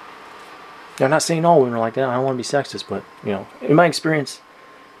enjoyable. Now, I'm not saying all women are like that. I don't want to be sexist, but, in my experience,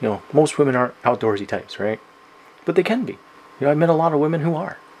 most women aren't outdoorsy types, right? But they can be. I've met a lot of women who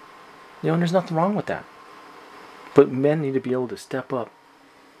are. And there's nothing wrong with that. But men need to be able to step up,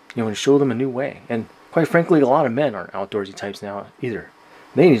 and show them a new way. And quite frankly, a lot of men aren't outdoorsy types now either.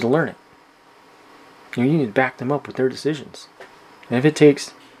 They need to learn it. You need to back them up with their decisions. And if it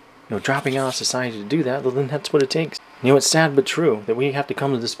takes, dropping out of society to do that, well, then that's what it takes. It's sad but true that we have to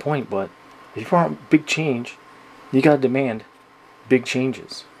come to this point, but if you want big change, you gotta demand big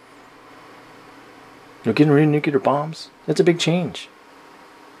changes. Getting rid of nuclear bombs, that's a big change.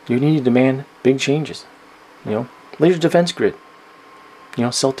 You need to demand big changes. Laser defense grid.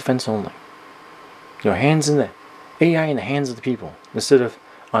 Self-defense only. Hands in the AI in the hands of the people instead of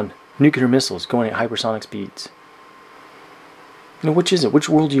on nuclear missiles going at hypersonic speeds. Which is it? Which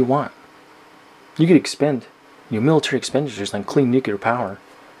world do you want? You could expend military expenditures on clean nuclear power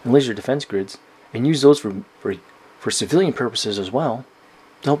and laser defense grids and use those for civilian purposes as well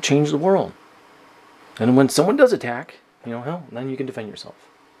to help change the world. And when someone does attack, then you can defend yourself.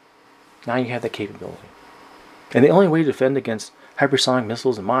 Now you have that capability. And the only way to defend against hypersonic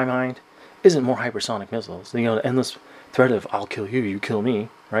missiles, in my mind, isn't more hypersonic missiles. The endless threat of I'll kill you, you kill me,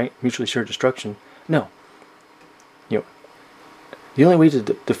 right? Mutually assured destruction. No. The only way to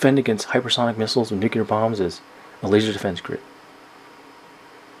defend against hypersonic missiles and nuclear bombs is a laser defense grid.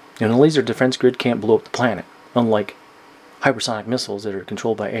 A laser defense grid can't blow up the planet, unlike hypersonic missiles that are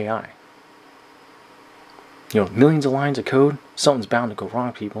controlled by AI. Millions of lines of code, something's bound to go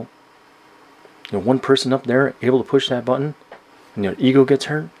wrong, people. One person up there able to push that button, and their ego gets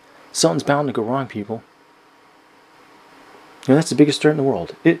hurt, something's bound to go wrong, people. That's the biggest threat in the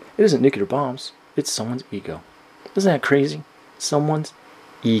world. It isn't nuclear bombs, it's someone's ego. Isn't that crazy? Someone's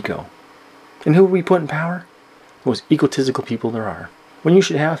ego. And who we put in power? The most egotistical people there are. When you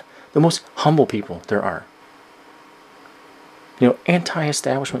should have the most humble people there are.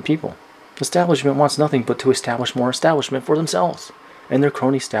 Anti-establishment people. Establishment wants nothing but to establish more establishment for themselves and their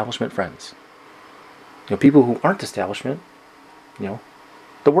crony establishment friends. People who aren't establishment,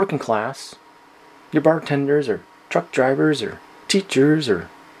 the working class, your bartenders or truck drivers or teachers or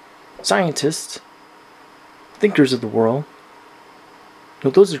scientists, thinkers of the world,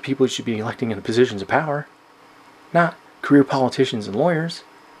 those are people you should be electing into positions of power, not career politicians and lawyers.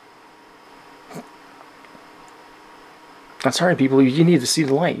 I'm sorry, people, you need to see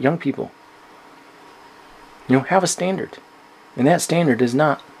the light, young people. Have a standard. And that standard is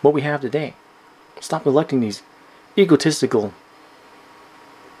not what we have today. Stop electing these egotistical,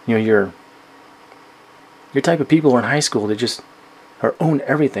 your type of people who are in high school that just own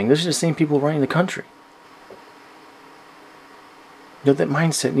everything. Those are the same people running the country. That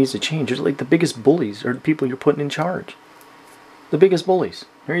mindset needs to change. There's like the biggest bullies are the people you're putting in charge. The biggest bullies.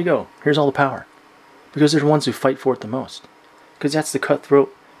 Here you go. Here's all the power. Because they're the ones who fight for it the most. Because that's the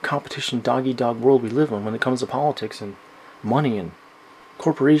cutthroat competition dog-eat-dog world we live in when it comes to politics and money and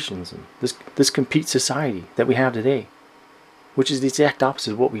corporations and this compete society that we have today, which is the exact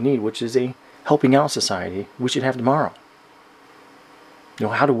opposite of what we need, which is a helping out society we should have tomorrow.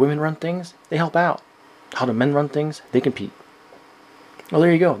 How do women run things? They help out. How do men run things? They compete. Well,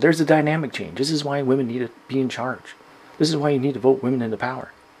 there you go. There's a dynamic change. This is why women need to be in charge. This is why you need to vote women into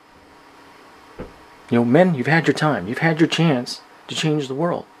power. Men, you've had your time. You've had your chance to change the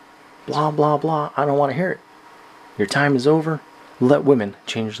world. Blah, blah, blah. I don't want to hear it. Your time is over. Let women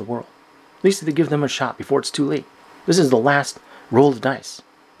change the world. At least they give them a shot before it's too late. This is the last roll of the dice.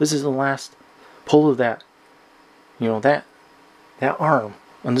 This is the last pull of that, that arm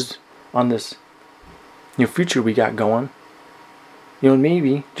on this future we got going.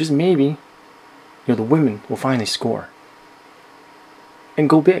 Maybe, just maybe, the women will finally score. And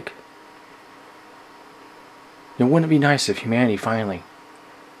go big. Wouldn't it be nice if humanity finally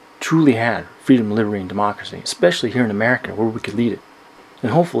truly had freedom, liberty, and democracy, especially here in America where we could lead it,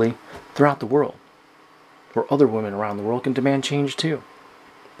 and hopefully throughout the world, where other women around the world can demand change too,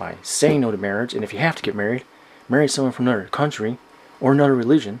 by saying no to marriage, and if you have to get married, marry someone from another country, or another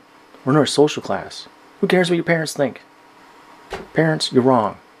religion, or another social class. Who cares what your parents think? Parents, you're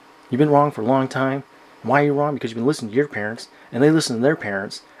wrong. You've been wrong for a long time. Why are you wrong? Because you've been listening to your parents, and they listen to their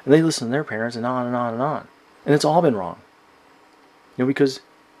parents, and they listen to their parents, and on and on and on. And it's all been wrong. Because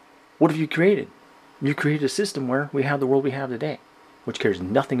what have you created? You created a system where we have the world we have today, which cares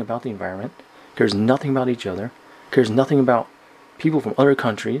nothing about the environment, cares nothing about each other, cares nothing about people from other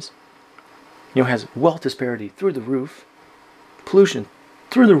countries, has wealth disparity through the roof, pollution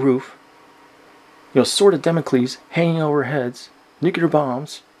through the roof, sword of Damocles hanging over our heads, nuclear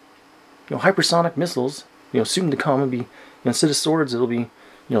bombs, hypersonic missiles, soon to come and be, instead of swords, it'll be,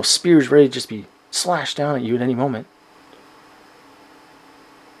 spears ready to just be slashed down at you at any moment.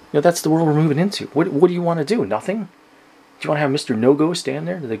 That's the world we're moving into. What do you want to do? Nothing? Do you want to have Mr. No-Go stand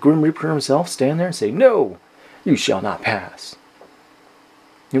there? The Grim Reaper himself stand there and say, no, you shall not pass.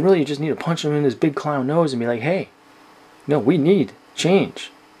 You just need to punch him in his big clown nose and be like, hey, no, we need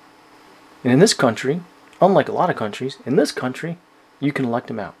change. And in this country, unlike a lot of countries, in this country, you can elect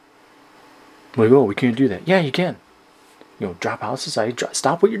him out. Like, oh, we can't do that. Yeah, you can. Drop out of society.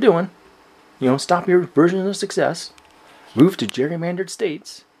 Stop what you're doing. Stop your version of success. Move to gerrymandered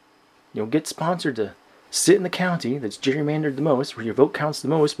states. Get sponsored to sit in the county that's gerrymandered the most, where your vote counts the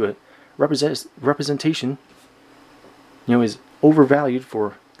most, but representation, is overvalued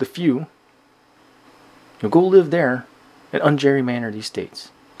for the few. Go live there and ungerrymander these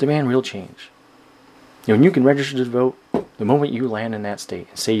states. Demand real change. And you can register to vote the moment you land in that state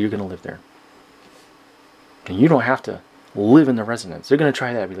and say you're going to live there. And you don't have to live in the residence. They're going to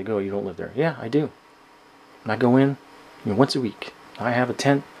try that. Be like, oh, you don't live there. Yeah, I do. And I go in once a week. I have a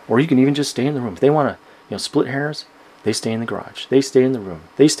tent, or you can even just stay in the room. If they want to split hairs, they stay in the garage. They stay in the room.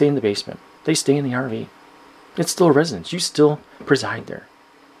 They stay in the basement. They stay in the RV. It's still a residence. You still preside there.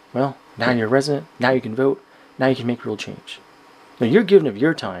 Well, now you're a resident. Now you can vote. Now you can make real change. Now you're giving of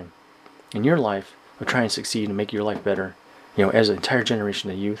your time in your life of trying to succeed and make your life better, as an entire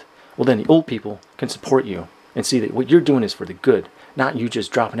generation of youth. Well, then the old people can support you and see that what you're doing is for the good, not you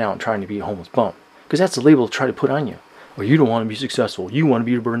just dropping out and trying to be a homeless bum. Because that's the label to try to put on you. Or you don't want to be successful. You want to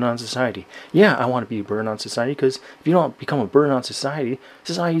be a burden on society. Yeah, I want to be a burden on society, because if you don't become a burden on society,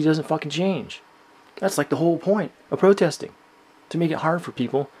 society doesn't fucking change. That's like the whole point of protesting. To make it hard for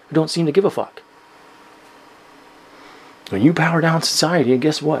people who don't seem to give a fuck. When you power down society, and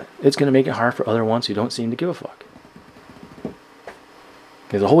guess what? It's going to make it hard for other ones who don't seem to give a fuck.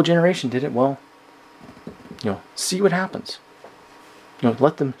 If the whole generation did it, well, see what happens.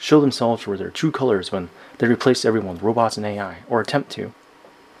 Let them show themselves for their true colors when they replace everyone with robots and AI, or attempt to.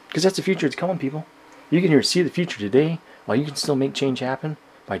 Because that's the future that's coming, people. You can either see the future today, while you can still make change happen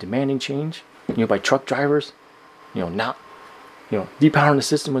by demanding change, by truck drivers, not, depowering the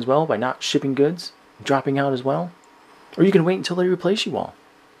system as well by not shipping goods, dropping out as well. Or you can wait until they replace you all.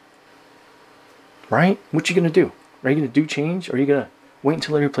 Right? What you going to do? Are you going to do change, or are you going to wait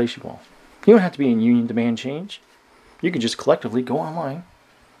until they replace you all? You don't have to be in union demand change. You can just collectively go online.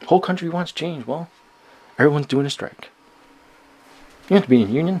 The whole country wants change. Well, everyone's doing a strike. You don't have to be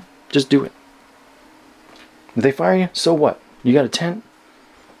in union. Just do it. If they fire you, so what? You got a tent.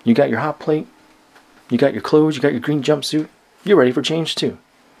 You got your hot plate. You got your clothes. You got your green jumpsuit. You're ready for change too.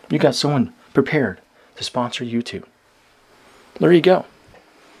 You got someone prepared to sponsor you too. There you go.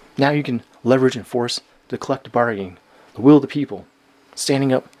 Now you can leverage and force the collective bargaining, the will of the people,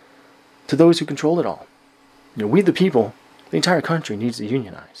 standing up to those who control it all. We the people, the entire country needs to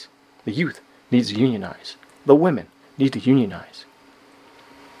unionize. The youth needs to unionize. The women need to unionize.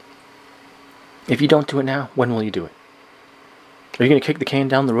 If you don't do it now, when will you do it? Are you going to kick the can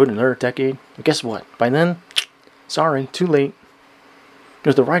down the road another decade? Well, guess what? By then, sorry, too late.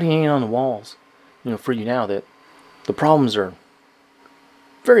 The writing ain't on the walls, for you now, that the problems are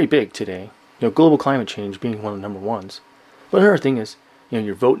very big today. Global climate change being one of the number ones. But another thing is,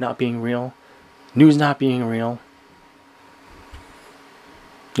 your vote not being real, news not being real.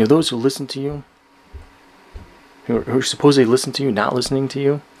 Those who listen to you, who supposedly listen to you, not listening to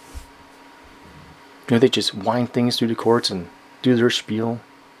you. They just wind things through the courts and do their spiel.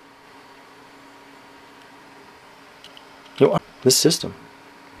 This system.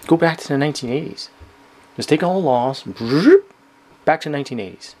 Go back to the 1980s. Just take all the laws, back to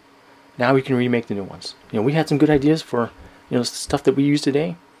 1980s. Now we can remake the new ones. We had some good ideas for, stuff that we use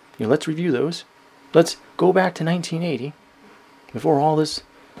today. Let's review those. Let's go back to 1980, before all this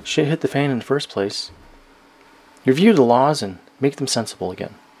shit hit the fan in the first place. Review the laws and make them sensible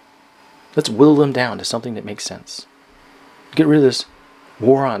again. Let's whittle them down to something that makes sense. Get rid of this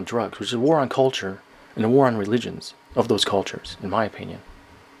war on drugs, which is a war on culture and a war on religions of those cultures, in my opinion.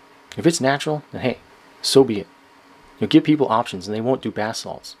 If it's natural, then hey, so be it. Give people options, and they won't do bath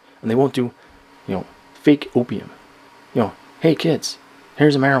salts, and they won't do, fake opium. Hey kids,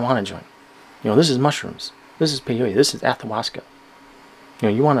 here's a marijuana joint. This is mushrooms. This is peyote. This is ayahuasca.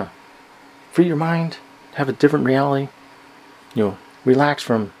 You want to free your mind, have a different reality. Relax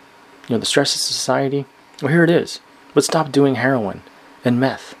from, the stress of society. Well, here it is. But stop doing heroin and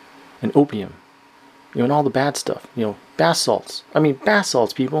meth and opium. And all the bad stuff. Bath salts. Bath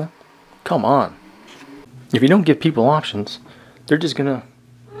salts, people. Come on. If you don't give people options, they're just going to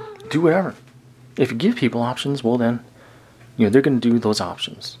do whatever. If you give people options, well then, they're going to do those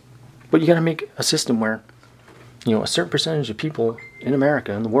options. But you got to make a system where, a certain percentage of people in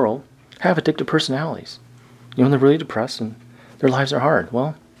America and the world have addictive personalities. And they're really depressed and their lives are hard.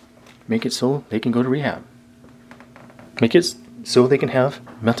 Well, make it so they can go to rehab. Make it so they can have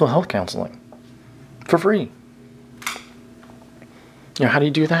mental health counseling for free. How do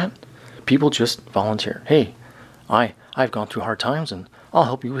you do that? People just volunteer. Hey, I've gone through hard times and I'll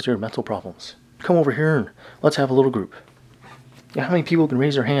help you with your mental problems. Come over here and let's have a little group. How many people can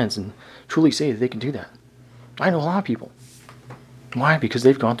raise their hands and truly say that they can do that? I know a lot of people. Why? Because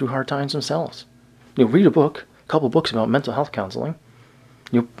they've gone through hard times themselves. Read a book, a couple books about mental health counseling.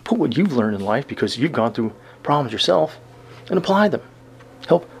 Put what you've learned in life because you've gone through problems yourself and apply them.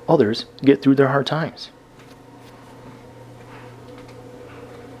 Help others get through their hard times.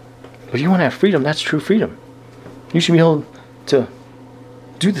 If you want to have freedom, that's true freedom. You should be able to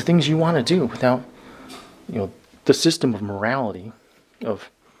do the things you want to do without, the system of morality, of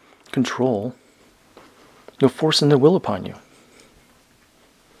control, forcing their will upon you.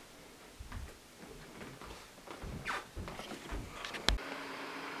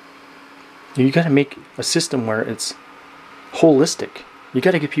 You got to make a system where it's holistic. You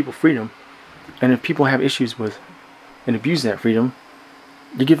got to give people freedom, and if people have issues with and abuse that freedom,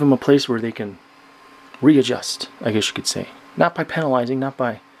 you give them a place where they can readjust, I guess you could say. Not by penalizing, not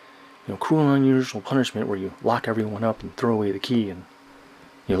by cruel and unusual punishment where you lock everyone up and throw away the key and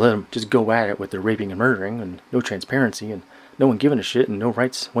let them just go at it with their raping and murdering and no transparency and no one giving a shit and no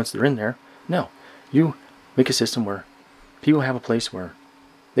rights once they're in there. No, you make a system where people have a place where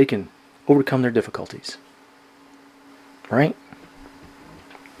they can overcome their difficulties. Right?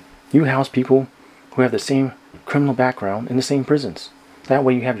 You house people who have the same criminal background in the same prisons. That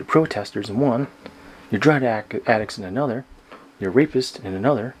way you have your protesters in one, your drug addicts in another, your rapists in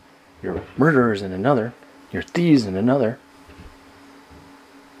another, your murderers in another, your thieves in another.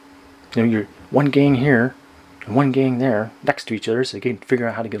 You're one gang here and one gang there next to each other so they can figure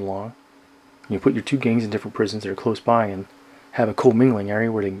out how to get along. You put your two gangs in different prisons that are close by and have a co-mingling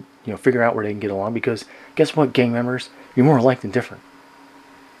area where they can, figure out where they can get along, because guess what, gang members? You're more alike than different.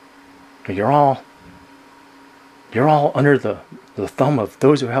 You're all under the thumb of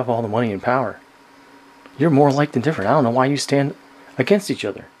those who have all the money and power. You're more alike than different. I don't know why you stand against each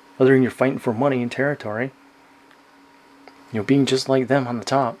other, other than you're fighting for money and territory. Being just like them on the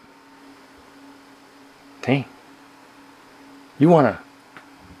top. Hey, you wanna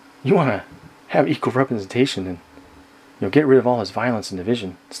have equal representation and get rid of all this violence and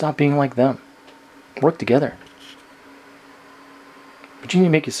division. Stop being like them. Work together. But you need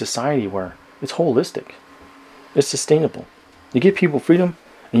to make a society where it's holistic. It's sustainable. You give people freedom,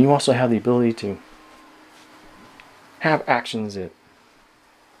 and you also have the ability to have actions that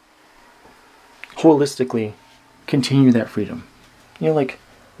holistically continue that freedom. Like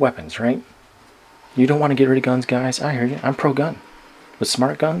weapons, right? You don't want to get rid of guns, guys. I hear you. I'm pro-gun. With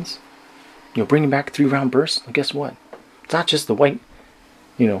smart guns, bringing back 3-round bursts, well, guess what? It's not just the white,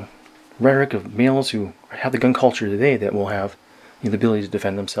 rhetoric of males who have the gun culture today that will have the ability to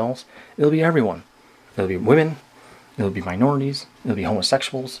defend themselves. It'll be everyone. It'll be women. It'll be minorities. It'll be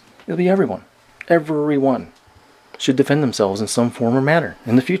homosexuals. It'll be everyone. Everyone should defend themselves in some form or manner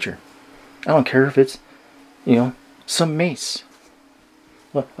in the future. I don't care if it's, some mace,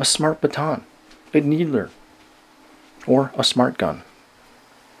 a smart baton, a needler, or a smart gun.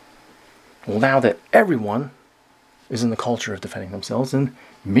 Well, now that everyone is in the culture of defending themselves, then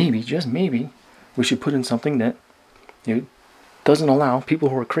maybe, just maybe, we should put in something that doesn't allow people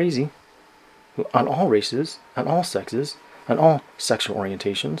who are crazy, on all races, on all sexes, on all sexual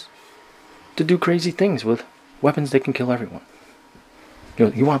orientations, to do crazy things with weapons that can kill everyone.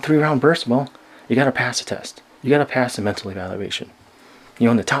 You want 3-round bursts? Well, you got to pass a test. You got to pass a mental evaluation.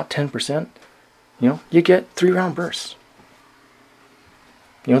 In the top 10%, you get 3-round bursts.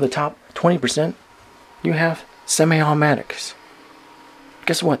 The top 20%, you have semi-automatics.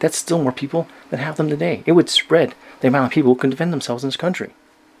 Guess what? That's still more people than have them today. It would spread the amount of people who can defend themselves in this country.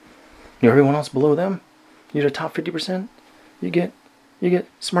 Everyone else below them, you're the top 50%, you get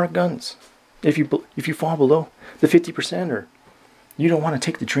smart guns. If you fall below the 50%, or you don't want to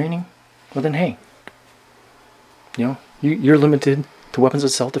take the training, well then hey, you're limited to weapons of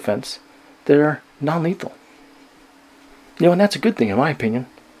self-defense that are non-lethal. And that's a good thing in my opinion.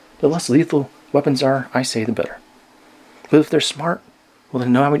 The less lethal weapons are, I say, the better. But if they're smart, well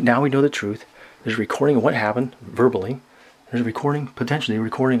then now we know the truth. There's a recording of what happened verbally. There's a potentially a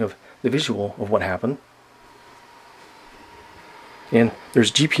recording of the visual of what happened. And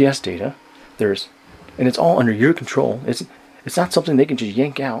there's GPS data. And it's all under your control. It's not something they can just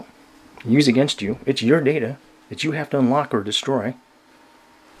yank out and use against you. It's your data that you have to unlock or destroy.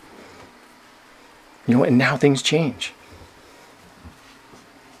 And now things change.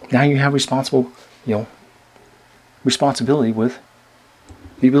 Now you have responsibility with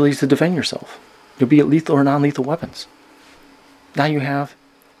the ability to defend yourself. You'll be at lethal or non-lethal weapons. Now you have,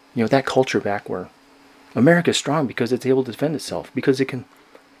 that culture back where America is strong because it's able to defend itself, because it can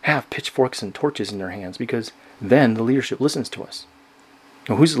have pitchforks and torches in their hands, because then the leadership listens to us.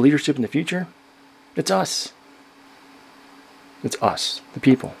 Who's the leadership in the future? It's us. It's us, the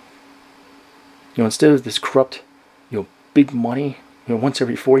people. Instead of this corrupt, big money, once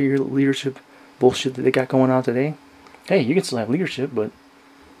every 4-year leadership bullshit that they got going on today, hey, you can still have leadership, but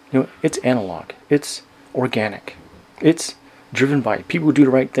it's analog. It's organic. It's driven by people who do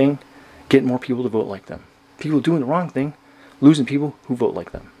the right thing, getting more people to vote like them. People doing the wrong thing, losing people who vote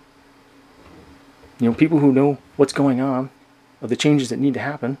like them. People who know what's going on, of the changes that need to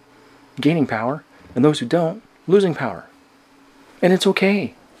happen, gaining power, and those who don't, losing power. And it's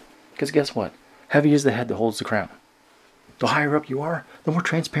okay. Because guess what? Heavy is the head that holds the crown. The higher up you are, the more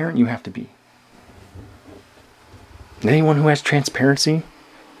transparent you have to be. And anyone who has transparency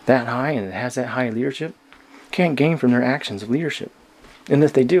that high and has that high leadership can't gain from their actions of leadership. And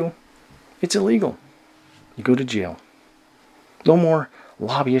if they do, it's illegal. You go to jail. No more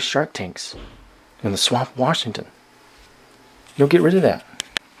lobbyist shark tanks in the swamp of Washington. Get rid of that.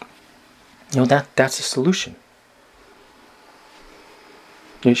 That's the solution.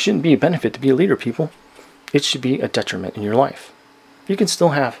 It shouldn't be a benefit to be a leader, people. It should be a detriment in your life. You can still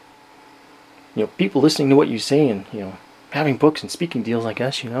have, people listening to what you say and, having books and speaking deals, I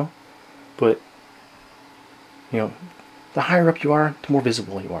guess, But, the higher up you are, the more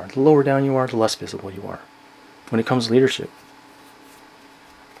visible you are. The lower down you are, the less visible you are when it comes to leadership.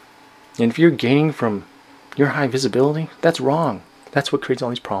 And if you're gaining from your high visibility, that's wrong. That's what creates all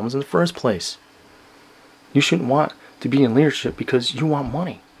these problems in the first place. You shouldn't want to be in leadership because you want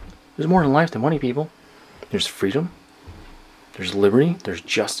money. There's more in life than money, people. There's freedom. There's liberty. There's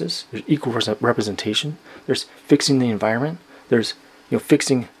justice. There's equal representation. There's fixing the environment. There's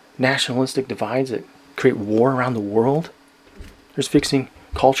fixing nationalistic divides that create war around the world. There's fixing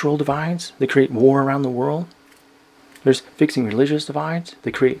cultural divides that create war around the world. There's fixing religious divides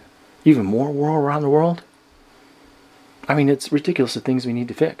that create even more war around the world. I mean, it's ridiculous the things we need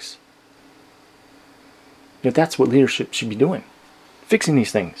to fix. That's what leadership should be doing. Fixing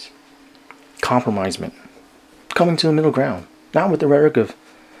these things. Compromisement. Coming to the middle ground. Not with the rhetoric of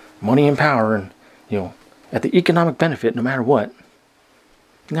money and power and, at the economic benefit no matter what.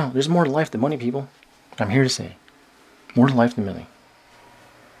 No, there's more to life than money, people. I'm here to say. More to life than money.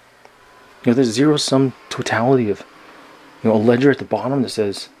 There's zero-sum totality of, a ledger at the bottom that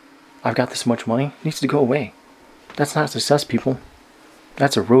says, I've got this much money. It needs to go away. That's not success, people.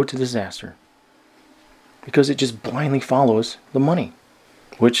 That's a road to disaster. Because it just blindly follows the money.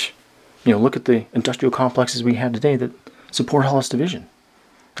 Which, look at the industrial complexes we have today that support Hollis Division.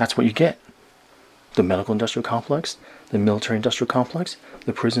 That's what you get. The medical industrial complex, the military industrial complex,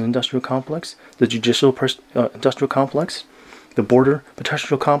 the prison industrial complex, the judicial industrial complex, the border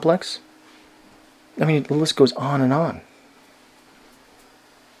industrial complex. I mean, the list goes on and on.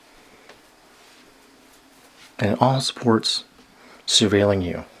 And it all supports surveilling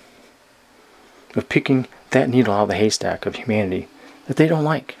you. Of picking that needle out of the haystack of humanity that they don't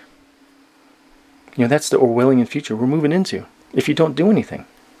like. That's the Orwellian future we're moving into. If you don't do anything.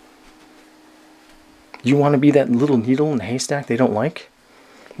 You want to be that little needle in the haystack they don't like?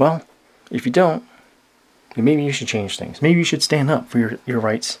 Well, if you don't, then maybe you should change things. Maybe you should stand up for your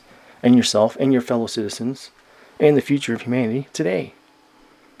rights and yourself and your fellow citizens and the future of humanity today.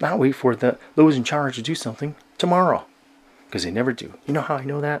 Not wait for those in charge to do something tomorrow. Because they never do. You know how I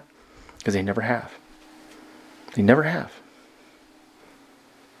know that? Because they never have. They never have.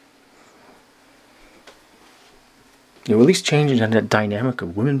 At least changing that dynamic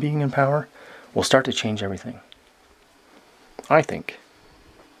of women being in power will start to change everything. I think.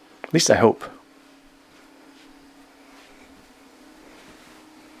 At least I hope.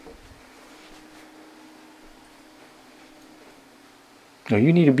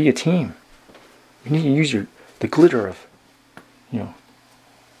 You need to be a team. You need to use the glitter of,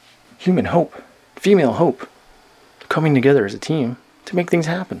 human hope, female hope, coming together as a team to make things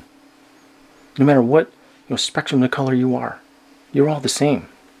happen. No matter what spectrum of color you are, you're all the same,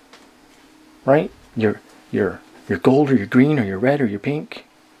 right? You're gold or you're green or you're red or you're pink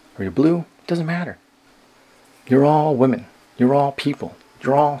or you're blue. It doesn't matter. You're all women. You're all people.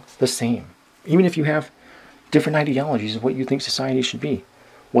 You're all the same. Even if you have different ideologies of what you think society should be,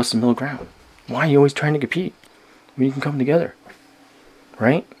 what's the middle ground? Why are you always trying to compete when you can come together,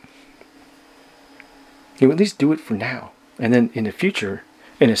 right? At least do it for now. And then in the future,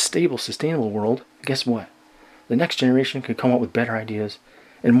 in a stable, sustainable world, guess what? The next generation could come up with better ideas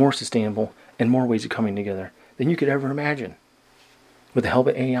and more sustainable and more ways of coming together than you could ever imagine. with the help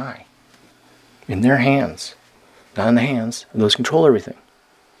of AI in their hands, not in the hands of those who control everything.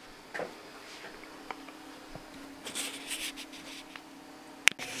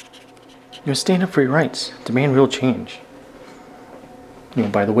 Stand up for your rights. Demand real change.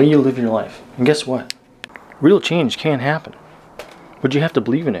 By the way you live your life. And guess what? Real change can happen. But you have to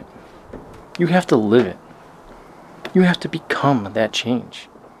believe in it. You have to live it. You have to become that change.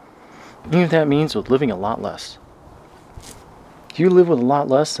 Even if that means with living a lot less. If you live with a lot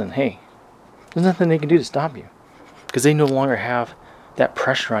less, then hey, there's nothing they can do to stop you. Because they no longer have that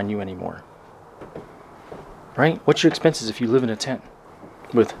pressure on you anymore. Right? What's your expenses if you live in a tent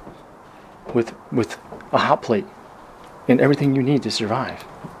with a hot plate and everything you need to survive?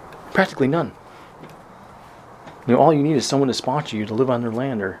 Practically none. All you need is someone to sponsor you to live on their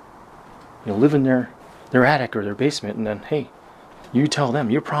land, or live in their attic or their basement, and then hey, you tell them,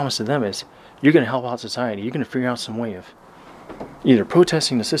 your promise to them is you're going to help out society. You're going to figure out some way of either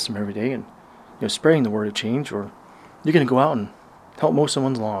protesting the system every day and spreading the word of change, or you're going to go out and help mow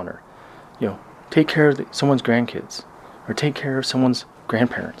someone's lawn, or take care of someone's grandkids, or take care of someone's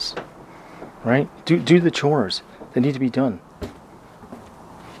grandparents. Right? Do the chores that need to be done.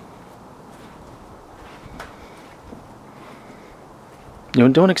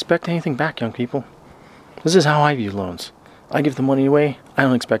 Don't expect anything back, young people. This is how I view loans. I give the money away, I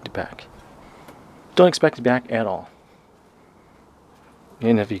don't expect it back. Don't expect it back at all.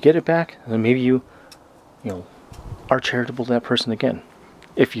 And if you get it back, then maybe you are charitable to that person again.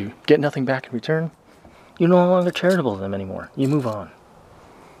 If you get nothing back in return, you're no longer charitable to them anymore. You move on.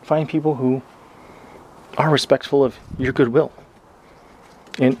 Find people who are respectful of your goodwill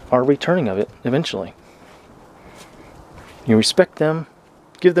and are returning of it eventually. You respect them,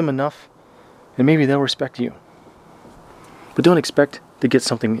 give them enough, and maybe they'll respect you. But don't expect to get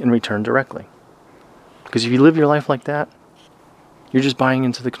something in return directly. Because if you live your life like that, you're just buying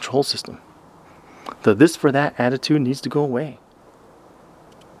into the control system. The this for that attitude needs to go away.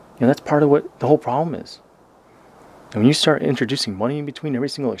 That's part of what the whole problem is. And when you start introducing money in between every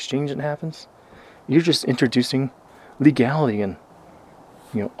single exchange that happens, you're just introducing legality and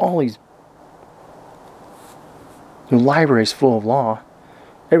all these libraries full of law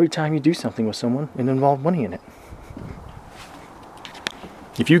every time you do something with someone and involve money in it.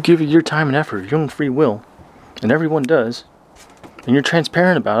 If you give your time and effort, your own free will, and everyone does, and you're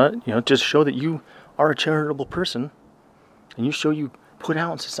transparent about it, just show that you are a charitable person, and you show you put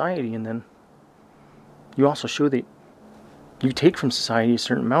out in society, and then you also show that you take from society a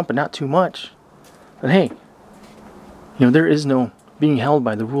certain amount, but not too much. And hey, there is no being held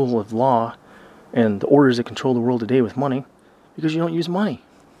by the rule of law and the orders that control the world today with money, because you don't use money.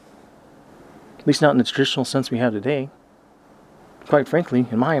 At least not in the traditional sense we have today. Quite frankly,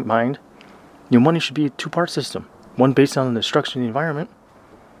 in my mind, money should be a two-part system. One based on the destruction of the environment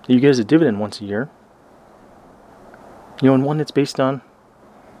that you get as a dividend once a year. And one that's based on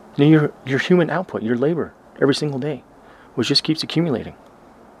your human output, your labor, every single day, which just keeps accumulating.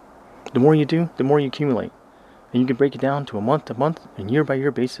 The more you do, the more you accumulate. And you can break it down to a month and year by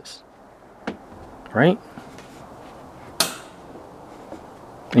year basis. Right?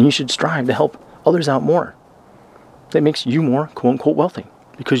 And you should strive to help others out more. That makes you more quote-unquote wealthy,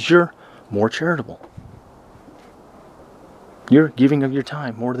 because you're more charitable. You're giving of your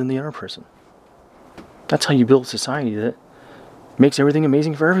time more than the other person. That's how you build a society that makes everything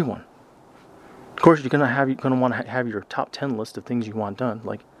amazing for everyone. Of course, you're going to want to have your top 10 list of things you want done.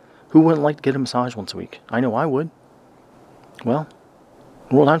 Like, who wouldn't like to get a massage once a week? I know I would. Well,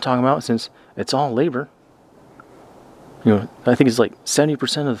 the world I'm talking about, since it's all labor, I think it's like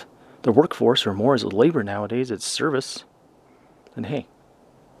 70% of the workforce or more is labor nowadays. It's service. And hey,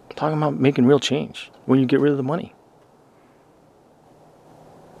 I'm talking about making real change when you get rid of the money.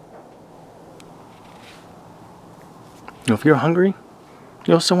 If you're hungry,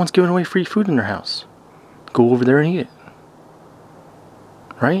 someone's giving away free food in their house. Go over there and eat it.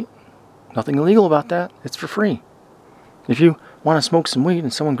 Right? Nothing illegal about that. It's for free. If you want to smoke some weed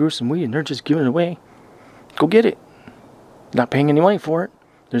and someone grew some weed and they're just giving it away, go get it. Not paying any money for it.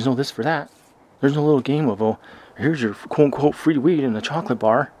 There's no this for that. There's no little game of, here's your quote-unquote free weed in a chocolate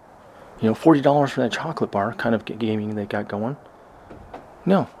bar. $40 for that chocolate bar kind of gaming they got going.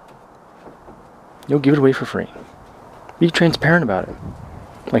 No. You'll give it away for free. Be transparent about it.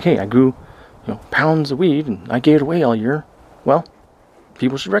 Like, hey, I grew, pounds of weed and I gave it away all year. Well,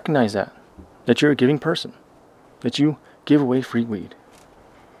 people should recognize that you're a giving person, that you give away free weed.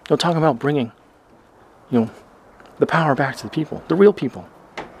 Don't talk about bringing, the power back to the people, the real people,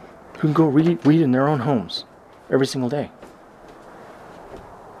 who can go weed in their own homes every single day.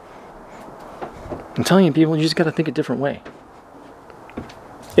 I'm telling you, people, you just got to think a different way.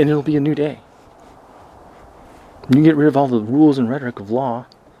 And it'll be a new day. You can get rid of all the rules and rhetoric of law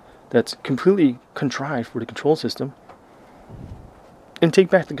that's completely contrived for the control system and take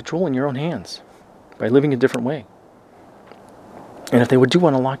back the control in your own hands by living a different way. And if they do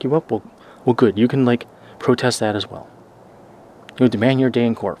want to lock you up, well good. You can protest that as well. Demand your day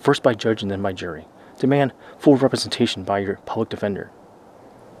in court, first by judge and then by jury. Demand full representation by your public defender.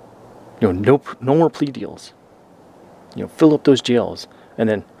 No more plea deals. Fill up those jails, and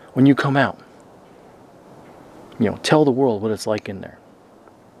then when you come out, tell the world what it's like in there.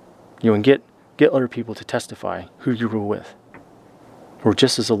 And get other people to testify who you were with, who are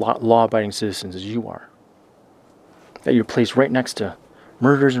just as law-abiding citizens as you are. That you're placed right next to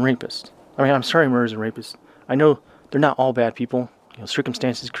murderers and rapists. I mean, I'm sorry, murderers and rapists. I know they're not all bad people.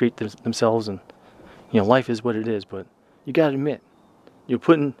 Circumstances create themselves, and life is what it is. But you got to admit, you're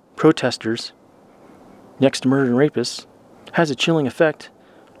putting protesters next to murder and rapists has a chilling effect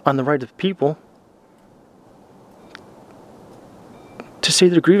on the right of people to say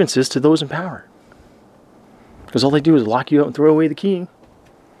their grievances to those in power. Because all they do is lock you up and throw away the key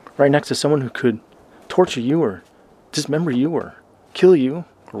right next to someone who could torture you or dismember you or kill you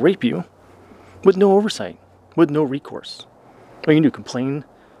or rape you with no oversight, with no recourse. What you can do, complain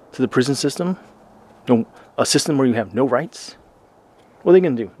to the prison system? A system where you have no rights? What are they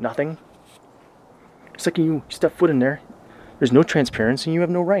going to do? Nothing? The second you step foot in there, there's no transparency and you have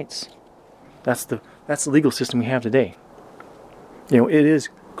no rights. That's the legal system we have today. It is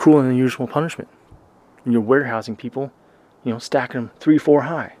cruel and unusual punishment. And you're warehousing people, stacking them 3-4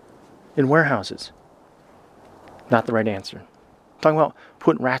 high in warehouses. Not the right answer. I'm talking about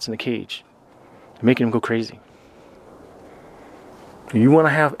putting rats in a cage and making them go crazy. You want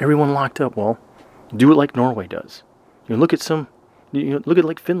to have everyone locked up? Well, do it like Norway does. Look at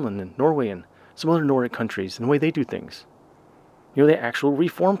Finland and Norway and some other Nordic countries and the way they do things. They actually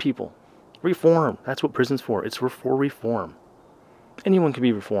reform people. Reform. That's what prison's for. It's for reform. Anyone can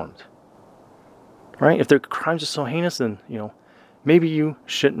be reformed. Right? If their crimes are so heinous, then, maybe you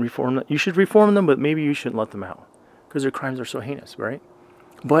shouldn't reform them. You should reform them, but maybe you shouldn't let them out. Because their crimes are so heinous, right?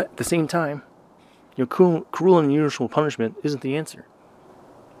 But at the same time, cruel and unusual punishment isn't the answer.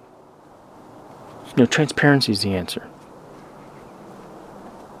 Transparency is the answer.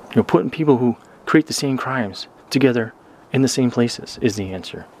 Putting people who create the same crimes together in the same places is the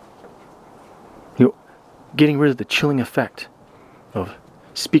answer. Getting rid of the chilling effect of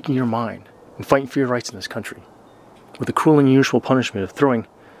speaking your mind and fighting for your rights in this country with the cruel and unusual punishment of throwing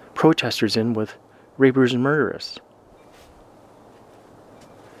protesters in with rapers and murderers.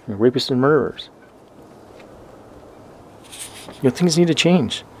 Rapists and murderers. Things need to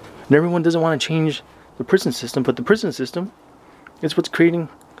change. And everyone doesn't want to change the prison system, but the prison system is what's creating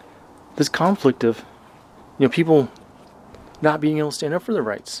this conflict of, people not being able to stand up for their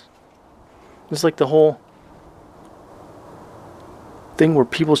rights. It's like the whole thing where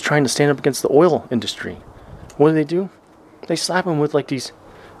people's trying to stand up against the oil industry. What do? They slap them with these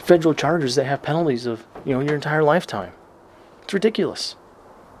federal charges that have penalties of, your entire lifetime. It's ridiculous.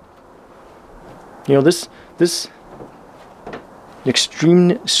 This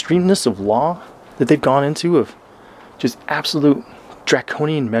extremeness of law that they've gone into, of just absolute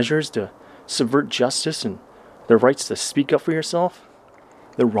draconian measures to subvert justice and their rights to speak up for yourself,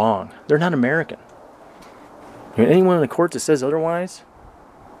 they're wrong. They're not American. Anyone in the court that says otherwise,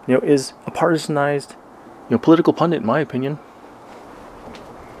 is a partisanized, political pundit, in my opinion.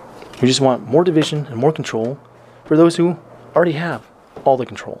 We just want more division and more control for those who already have all the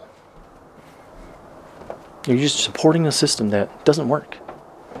control. You're just supporting a system that doesn't work.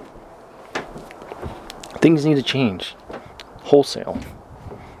 Things need to change. Wholesale.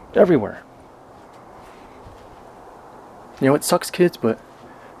 Everywhere. It sucks, kids, but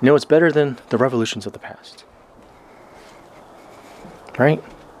it's better than the revolutions of the past. Right?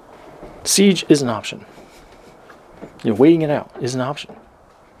 Siege is an option. Waiting it out is an option.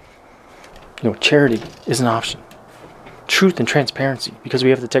 Charity is an option. Truth and transparency, because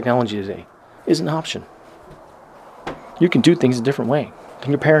we have the technology today, is an option. You can do things a different way than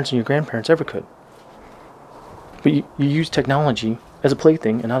your parents and your grandparents ever could. But you use technology as a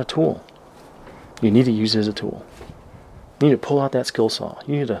plaything and not a tool. You need to use it as a tool. You need to pull out that skill saw.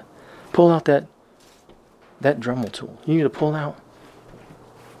 You need to pull out that Dremel tool. You need to pull out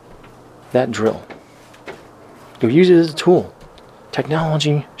that drill. You'll use it as a tool.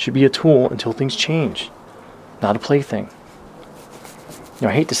 Technology should be a tool until things change, not a plaything.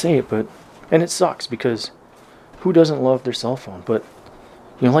 I hate to say it, and it sucks, because who doesn't love their cell phone? But,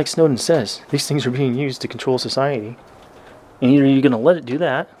 like Snowden says, these things are being used to control society. And either you're going to let it do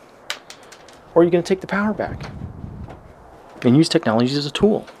that, or you're going to take the power back. and use technology as a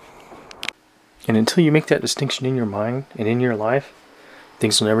tool. And until you make that distinction in your mind and in your life,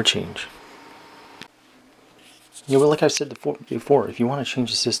 things will never change. Like I said before, if you want to change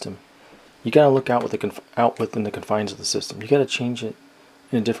the system, you got to look out within the confines of the system. You got to change it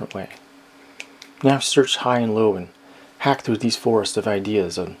in a different way. You have to search high and low and hack through these forests of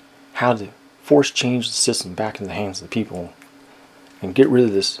ideas on how to force change the system back into the hands of the people and get rid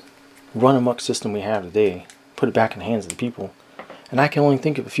of this run amok system we have today, put it back in the hands of the people. And I can only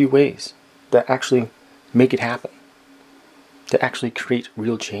think of a few ways that actually make it happen, to actually create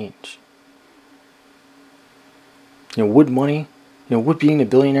real change. Would money, would being a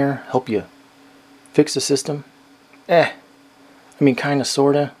billionaire help you fix the system? Kind of,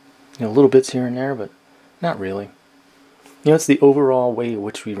 sorta. Little bits here and there, but not really. It's the overall way in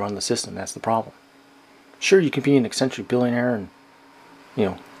which we run the system that's the problem. Sure, you can be an eccentric billionaire and,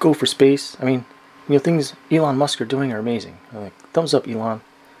 go for space. Things Elon Musk are doing are amazing. Like, thumbs up, Elon.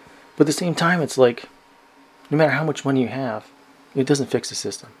 But at the same time, it's like, no matter how much money you have, it doesn't fix the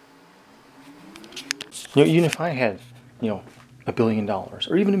system. Even if I had, $1 billion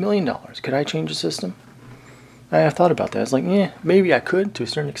or even $1 million, could I change the system? I have thought about that. It's like, maybe I could to a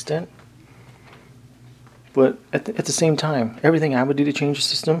certain extent. But at the same time, everything I would do to change the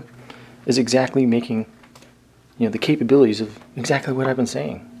system is exactly making, the capabilities of exactly what I've been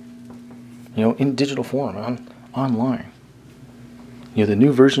saying. In digital form, online. The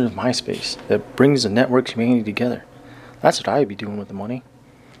new version of MySpace that brings the network community together. That's what I would be doing with the money.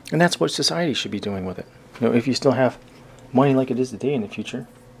 And that's what society should be doing with it. If you still have money like it is today in the future,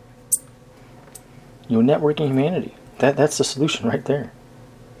 networking humanity. That's the solution right there.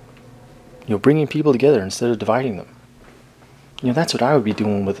 Bringing people together instead of dividing them. That's what I would be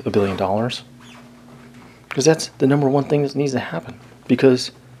doing with $1 billion. Because that's the number one thing that needs to happen.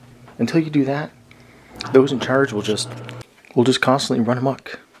 Because until you do that, those in charge will just constantly run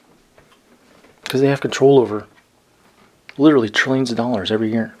amok. Because they have control over literally trillions of dollars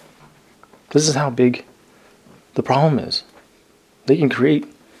every year. This is how big the problem is. They can create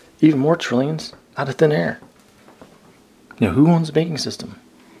even more trillions out of thin air. Who owns the banking system?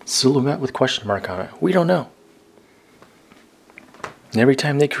 Silhouette with question mark on it. We don't know. And every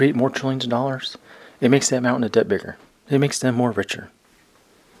time they create more trillions of dollars, it makes that mountain of debt bigger. It makes them more richer.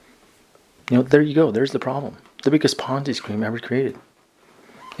 There you go. There's the problem. The biggest Ponzi scheme ever created.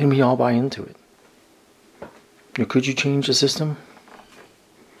 And we all buy into it. Could you change the system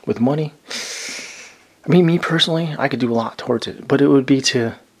with money? Me personally, I could do a lot towards it. But it would be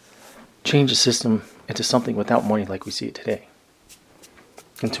to change the system into something without money like we see it today.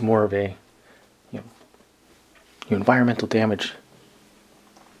 Into more of a, environmental damage,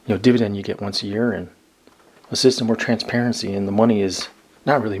 dividend you get once a year, and a system where transparency and the money is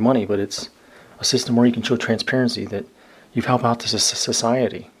not really money, but it's a system where you can show transparency that you've helped out this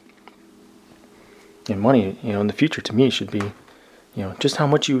society. And money, in the future to me should be, just how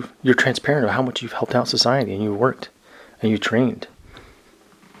much you're transparent about how much you've helped out society and you worked and you trained.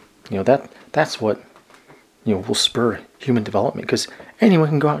 That's what will spur human development, because anyone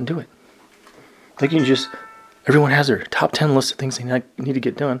can go out and do it. Like everyone has their top 10 list of things they need to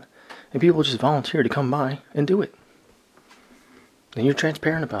get done, and people just volunteer to come by and do it. And you're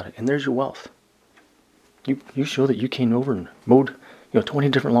transparent about it, and there's your wealth. You show that you came over and mowed 20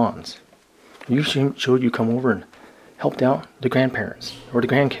 different lawns. You showed you come over and helped out the grandparents or the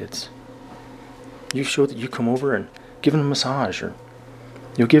grandkids. You showed that you come over and given a massage, or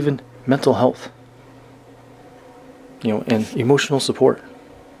given mental health, and emotional support,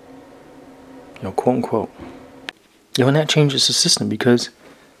 quote unquote. And that changes the system, because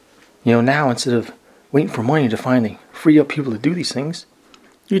now instead of waiting for money to finally free up people to do these things,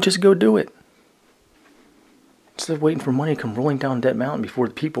 you just go do it. Instead of waiting for money to come rolling down that mountain before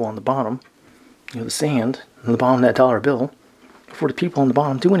the people on the bottom, the sand on the bottom of that dollar bill, before the people on the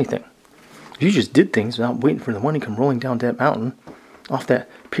bottom do anything. If you just did things without waiting for the money to come rolling down that mountain, off that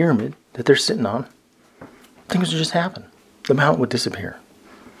pyramid that they're sitting on, things would just happen. The mountain would disappear.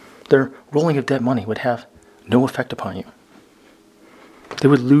 Their rolling of dead money would have no effect upon you. They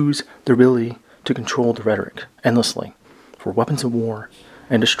would lose their ability to control the rhetoric endlessly for weapons of war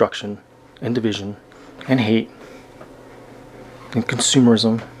and destruction and division and hate and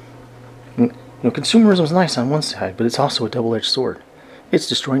consumerism. Consumerism is nice on one side, but it's also a double-edged sword. It's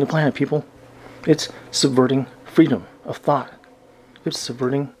destroying the planet, people. It's subverting freedom of thought. It's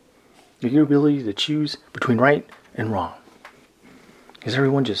subverting your ability to choose between right and wrong. Because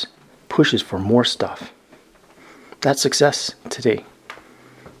everyone just pushes for more stuff. That's success today.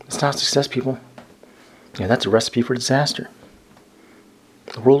 It's not success, people. That's a recipe for disaster.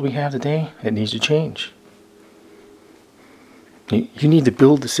 The world we have today, it needs to change. You need to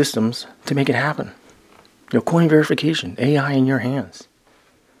build the systems to make it happen. Coin verification, AI in your hands.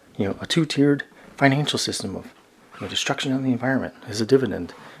 A two-tiered financial system of destruction of the environment as a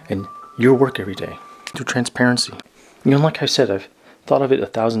dividend, and your work every day through transparency. Like I said, I've thought of it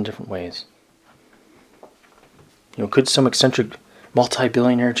 1,000 different ways. Could some eccentric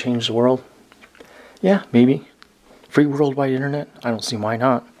multi-billionaire change the world? Yeah, maybe. Free worldwide internet? I don't see why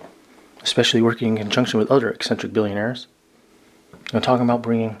not. Especially working in conjunction with other eccentric billionaires. Talking about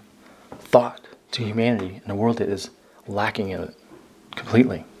bringing thought to humanity in a world that is lacking in it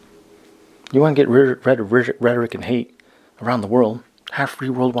completely. You want to get rid of rhetoric and hate around the world? Have free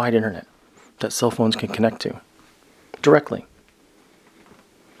worldwide internet that cell phones can connect to directly.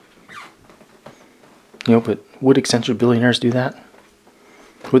 But would eccentric billionaires do that?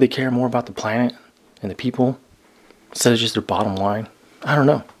 Would they care more about the planet and the people instead of just their bottom line? I don't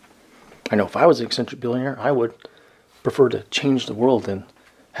know. I know if I was an eccentric billionaire, I would prefer to change the world than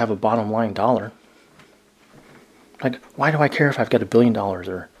have a bottom line dollar. Like, why do I care if I've got $1 billion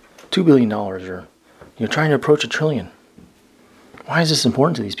or $2 billion or trying to approach $1 trillion? Why is this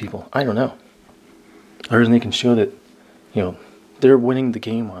important to these people? I don't know. Other than they can show that they're winning the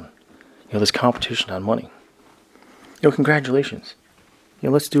game on this competition on money. Congratulations.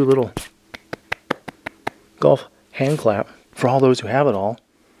 Let's do a little golf hand clap for all those who have it all.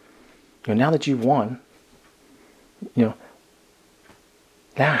 Now that you've won, now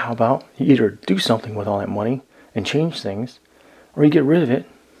how about you either do something with all that money and change things, or you get rid of it,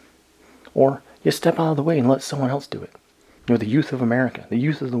 or you step out of the way and let someone else do it. The youth of America, the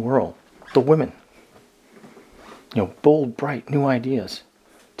youth of the world, the women. Bold, bright, new ideas,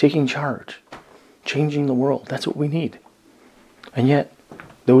 taking charge, changing the world. That's what we need. And yet,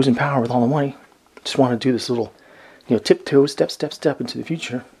 those in power with all the money just want to do this little, tiptoe, step into the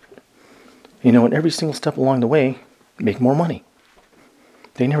future. And every single step along the way, make more money.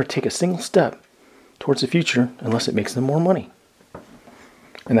 They never take a single step towards the future unless it makes them more money.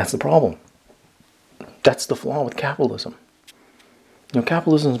 And that's the problem. That's the flaw with capitalism.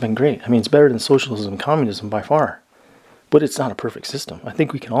 Capitalism has been great. It's better than socialism and communism by far. But it's not a perfect system. I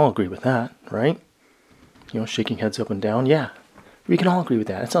think we can all agree with that, right? Shaking heads up and down. Yeah, we can all agree with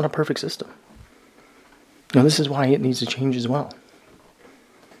that. It's not a perfect system. This is why it needs to change as well.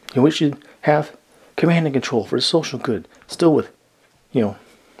 We should have command and control for the social good. Still with, you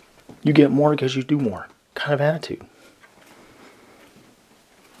get more because you do more kind of attitude.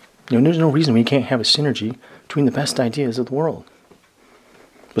 There's no reason we can't have a synergy between the best ideas of the world.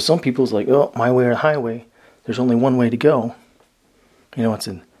 But some people's like, oh, my way or the highway. There's only one way to go. It's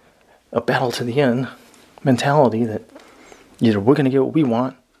a battle to the end mentality that either we're going to get what we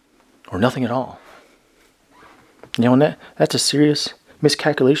want or nothing at all. And that's a serious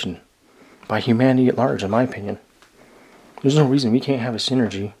miscalculation by humanity at large, in my opinion. There's no reason we can't have a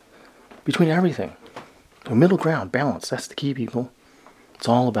synergy between everything. A middle ground, balance, that's the key, people. It's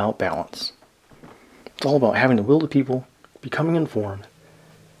all about balance. It's all about having the will of people, becoming informed,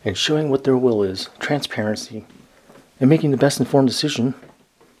 and showing what their will is, transparency, and making the best informed decision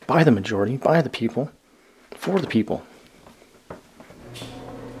by the majority, by the people, for the people.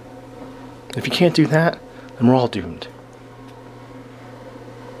 If you can't do that, then we're all doomed.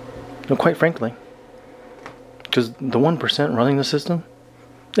 Quite frankly, because the 1% running the system,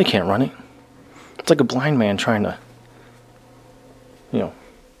 they can't run it. It's like a blind man trying to,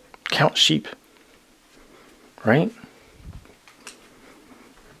 count sheep, right?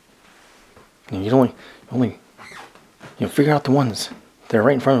 And you only figure out the ones that are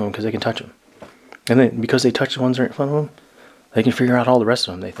right in front of them because they can touch them. And then because they touch the ones right in front of them, they can figure out all the rest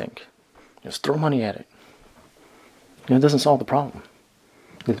of them, they think. Just throw money at it. It doesn't solve the problem.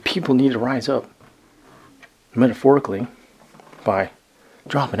 The people need to rise up, metaphorically, by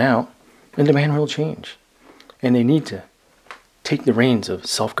dropping out and demand real change. And they need to take the reins of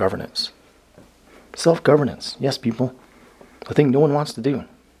self-governance. Self-governance, yes, people. A thing no one wants to do.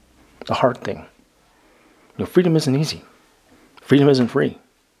 A hard thing. Freedom isn't easy. Freedom isn't free.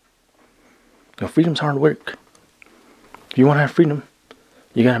 Freedom's hard work. If you want to have freedom,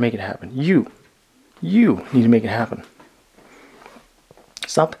 you got to make it happen. You need to make it happen.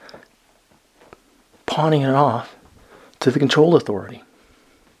 Stop pawning it off to the control authority.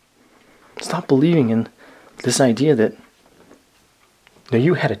 Stop believing in this idea that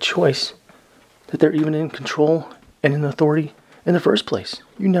you had a choice, that they're even in control and in authority in the first place.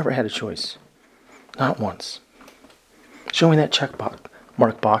 You never had a choice. Not once. Show me that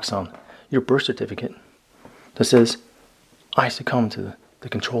mark box on your birth certificate that says, I succumb to the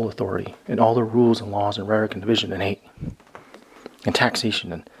control authority and all the rules and laws and rhetoric and division and hate and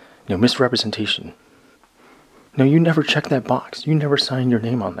taxation and misrepresentation No, you never checked that box. You never signed your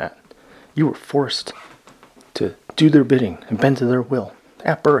name on that. You were forced to do their bidding and bend to their will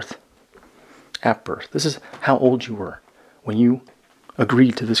at birth. At birth. This is how old you were when you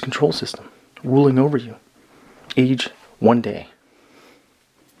agreed to this control system ruling over you. Age 1 day.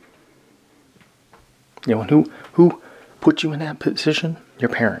 And who put you in that position? Your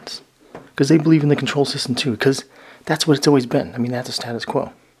parents. Because they believe in the control system too. Because that's what it's always been. I mean, that's the status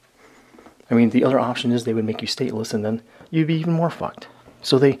quo. I mean, the other option is they would make you stateless and then you'd be even more fucked.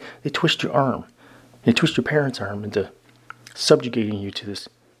 So they twist your arm. They twist your parents' arm into subjugating you to this,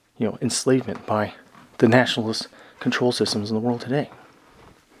 enslavement by the nationalist control systems in the world today.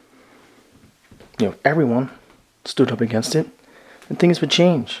 Everyone stood up against it and things would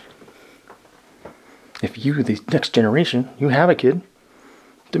change. If you, the next generation, you have a kid,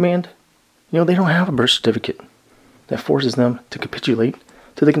 demand, they don't have a birth certificate that forces them to capitulate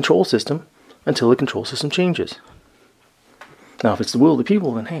to the control system until the control system changes. Now, if it's the will of the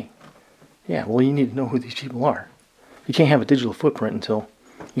people, then hey, yeah, well, you need to know who these people are. You can't have a digital footprint until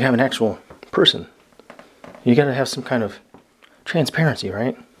you have an actual person. You got to have some kind of transparency,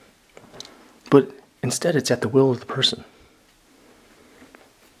 right? But instead, it's at the will of the person.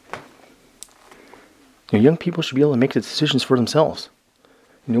 Young people should be able to make the decisions for themselves.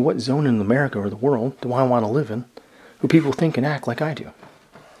 What zone in America or the world do I want to live in where people think and act like I do?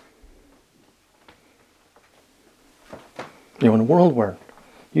 In a world where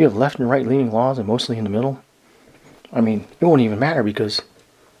you have left and right leaning laws and mostly in the middle, I mean, it won't even matter because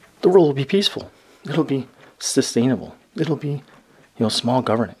the world will be peaceful. It'll be sustainable. It'll be, small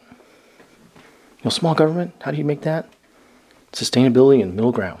government. Small government, how do you make that? Sustainability and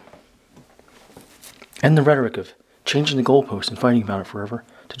middle ground. And the rhetoric of changing the goalposts and fighting about it forever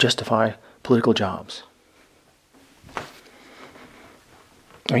to justify political jobs.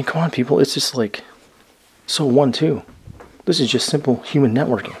 I mean, come on, people. It's just like so 1-2. This is just simple human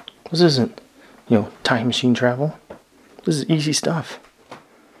networking. This isn't, time machine travel. This is easy stuff.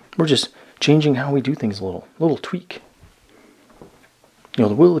 We're just changing how we do things a little tweak. The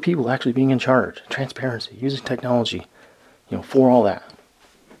will of the people actually being in charge, transparency, using technology, for all that.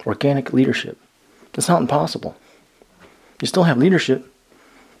 Organic leadership. It's not impossible. You still have leadership.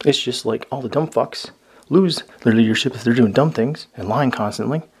 It's just like all the dumb fucks lose their leadership if they're doing dumb things and lying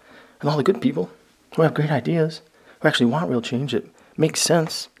constantly. And all the good people who have great ideas, who actually want real change that makes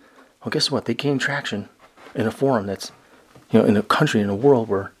sense, well, guess what? They gain traction in a forum that's, in a country, in a world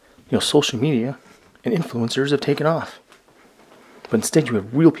where, social media and influencers have taken off. But instead you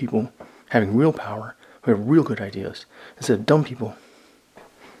have real people having real power, who have real good ideas, instead of dumb people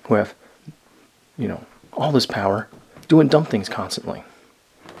who have, all this power, doing dumb things constantly,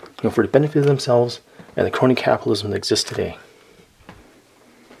 for the benefit of themselves and the crony capitalism that exists today.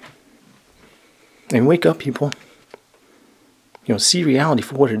 And wake up, people. See reality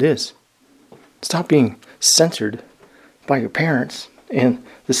for what it is. Stop being censored by your parents and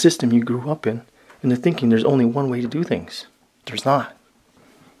the system you grew up in into thinking there's only one way to do things. There's not.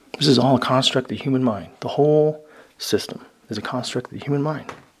 This is all a construct of the human mind. The whole system is a construct of the human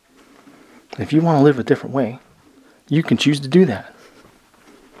mind. And if you want to live a different way, you can choose to do that.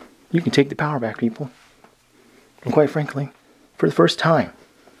 You can take the power back, people. And quite frankly, for the first time.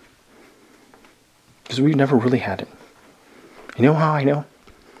 Because we've never really had it. You know how I know?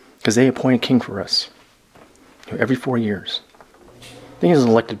 Because they appoint a king for us. Every 4 years. He isn't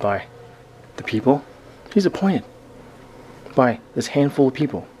elected by the people. He's appointed by this handful of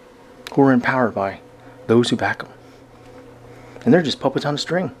people who are empowered by those who back him. And they're just puppets on a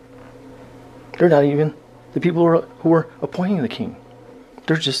string. They're not even the people who are appointing the king.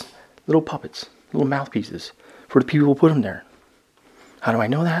 They're just little puppets, little mouthpieces for the people who put them there. How do I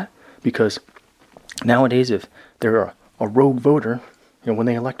know that? Because nowadays, if they're a rogue voter, when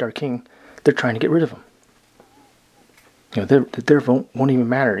they elect our king, they're trying to get rid of him. Their vote won't even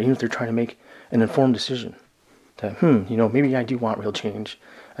matter, even if they're trying to make an informed decision. That, maybe I do want real change,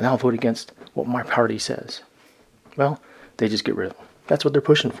 and I'll vote against what my party says. Well, they just get rid of him. That's what they're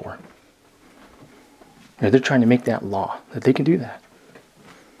pushing for. They're trying to make that law, that they can do that.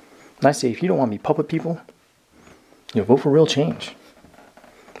 And I say, if you don't want to be puppet people, vote for real change.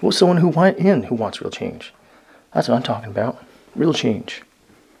 Vote someone who wants real change. That's what I'm talking about. Real change.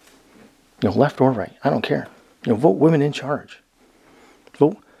 Left or right, I don't care. Vote women in charge.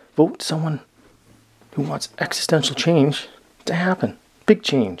 Vote someone who wants existential change to happen. Big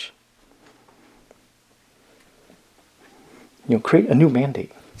change. Create a new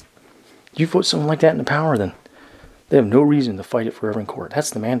mandate. You vote someone like that into power, then they have no reason to fight it forever in court. That's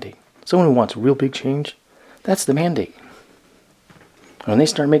the mandate. Someone who wants real big change, that's the mandate. When they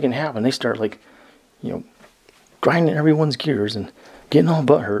start making it happen, they start grinding everyone's gears and getting all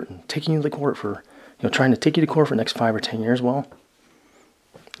butthurt and taking you to court for, trying to take you to court for the next 5 or 10 years. Well,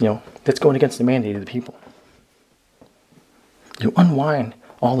 that's going against the mandate of the people. You unwind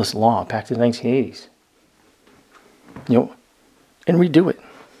all this law back to the 1980s. And redo it.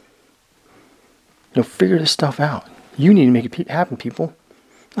 Figure this stuff out. You need to make it happen, people.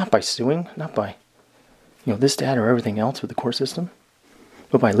 Not by suing, not by, this, that, or everything else with the court system,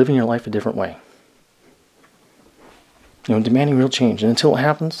 but by living your life a different way. Demanding real change. And until it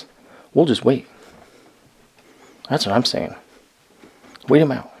happens, we'll just wait. That's what I'm saying. Wait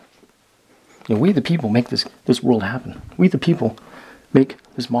them out. We the people make this world happen. We the people make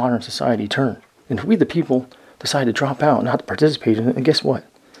this modern society turn. And if we the people decide to drop out and not to participate in it, and guess what?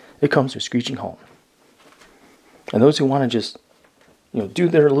 It comes to a screeching halt. And those who want to just, do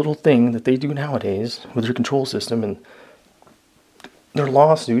their little thing that they do nowadays with their control system and their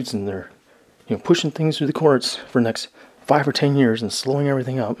lawsuits and their, pushing things through the courts for the next 5 or 10 years and slowing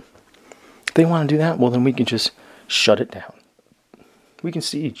everything up. If they want to do that, well, then we can just shut it down. We can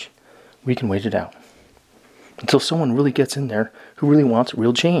siege. We can wait it out until someone really gets in there who really wants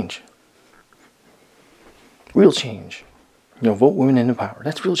real change. Real change. Vote women into power.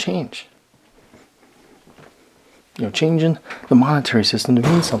 That's real change. Changing the monetary system to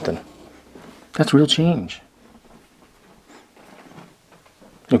mean something. That's real change.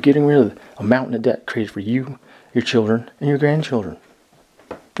 Getting rid of a mountain of debt created for you, your children, and your grandchildren.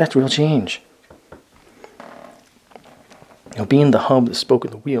 That's real change. Being the hub, the spoke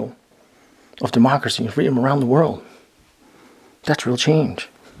of the wheel of democracy and freedom around the world. That's real change.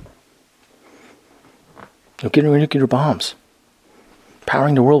 Getting rid of nuclear bombs.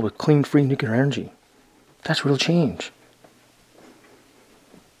 Powering the world with clean, free nuclear energy. That's real change.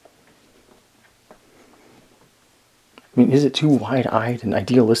 Is it too wide-eyed and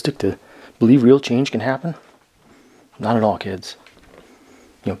idealistic to believe real change can happen? Not at all, kids.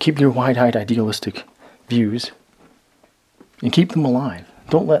 Keep your wide-eyed idealistic views and keep them alive.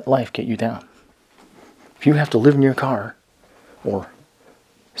 Don't let life get you down. If you have to live in your car or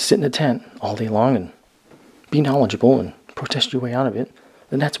sit in a tent all day long and be knowledgeable and protest your way out of it,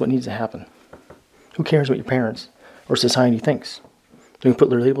 then that's what needs to happen. Who cares what your parents or society thinks? They put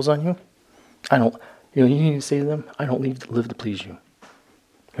their labels on you? I don't. You need to say to them, I don't live to please you.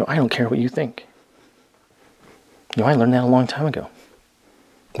 I don't care what you think. I learned that a long time ago.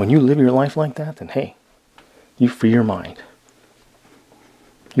 When you live your life like that, then hey, you free your mind.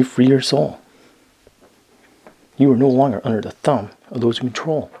 You free your soul. You are no longer under the thumb of those who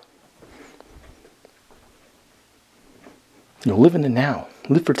control. Live in the now.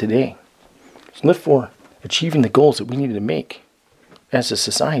 Live for today. Live for achieving the goals that we needed to make as a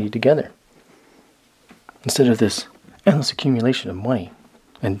society together. Instead of this endless accumulation of money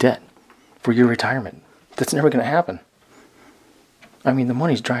and debt for your retirement. That's never going to happen. The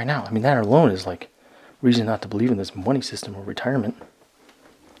money's drying out. That alone is like reason not to believe in this money system or retirement.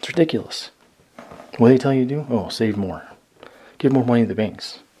 It's ridiculous. What do they tell you to do? Oh, save more. Give more money to the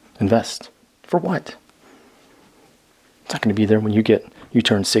banks. Invest. For what? It's not going to be there when you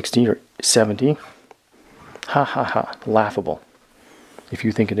turn 60 or 70. Ha ha ha. Laughable. If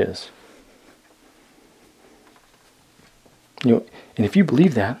you think it is. And if you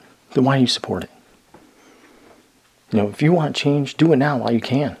believe that, then why do you support it? If you want change, do it now while you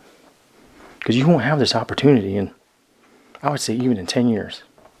can. Because you won't have this opportunity in, I would say, even in 10 years.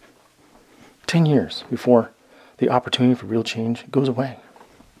 10 years before the opportunity for real change goes away.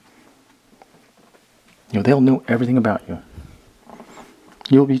 They'll know everything about you.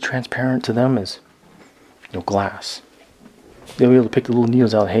 You'll be transparent to them as, glass. They'll be able to pick the little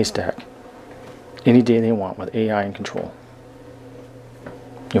needles out of the haystack any day they want with AI in control.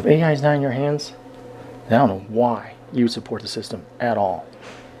 If AI is not in your hands, then I don't know why you would support the system at all.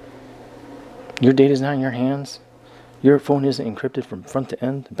 Your data is not in your hands. Your phone isn't encrypted from front to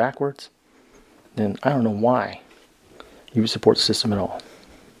end, backwards. Then I don't know why you would support the system at all.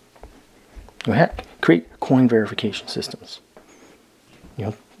 Heck, create coin verification systems.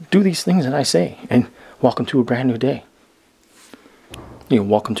 Do these things that I say, and welcome to a brand new day.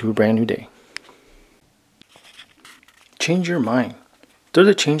 Welcome to a brand new day. Change your mind. They're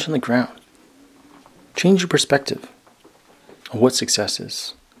the change on the ground. Change your perspective on what success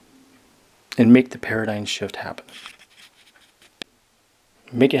is, and make the paradigm shift happen.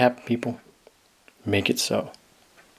 Make it happen, people. Make it so.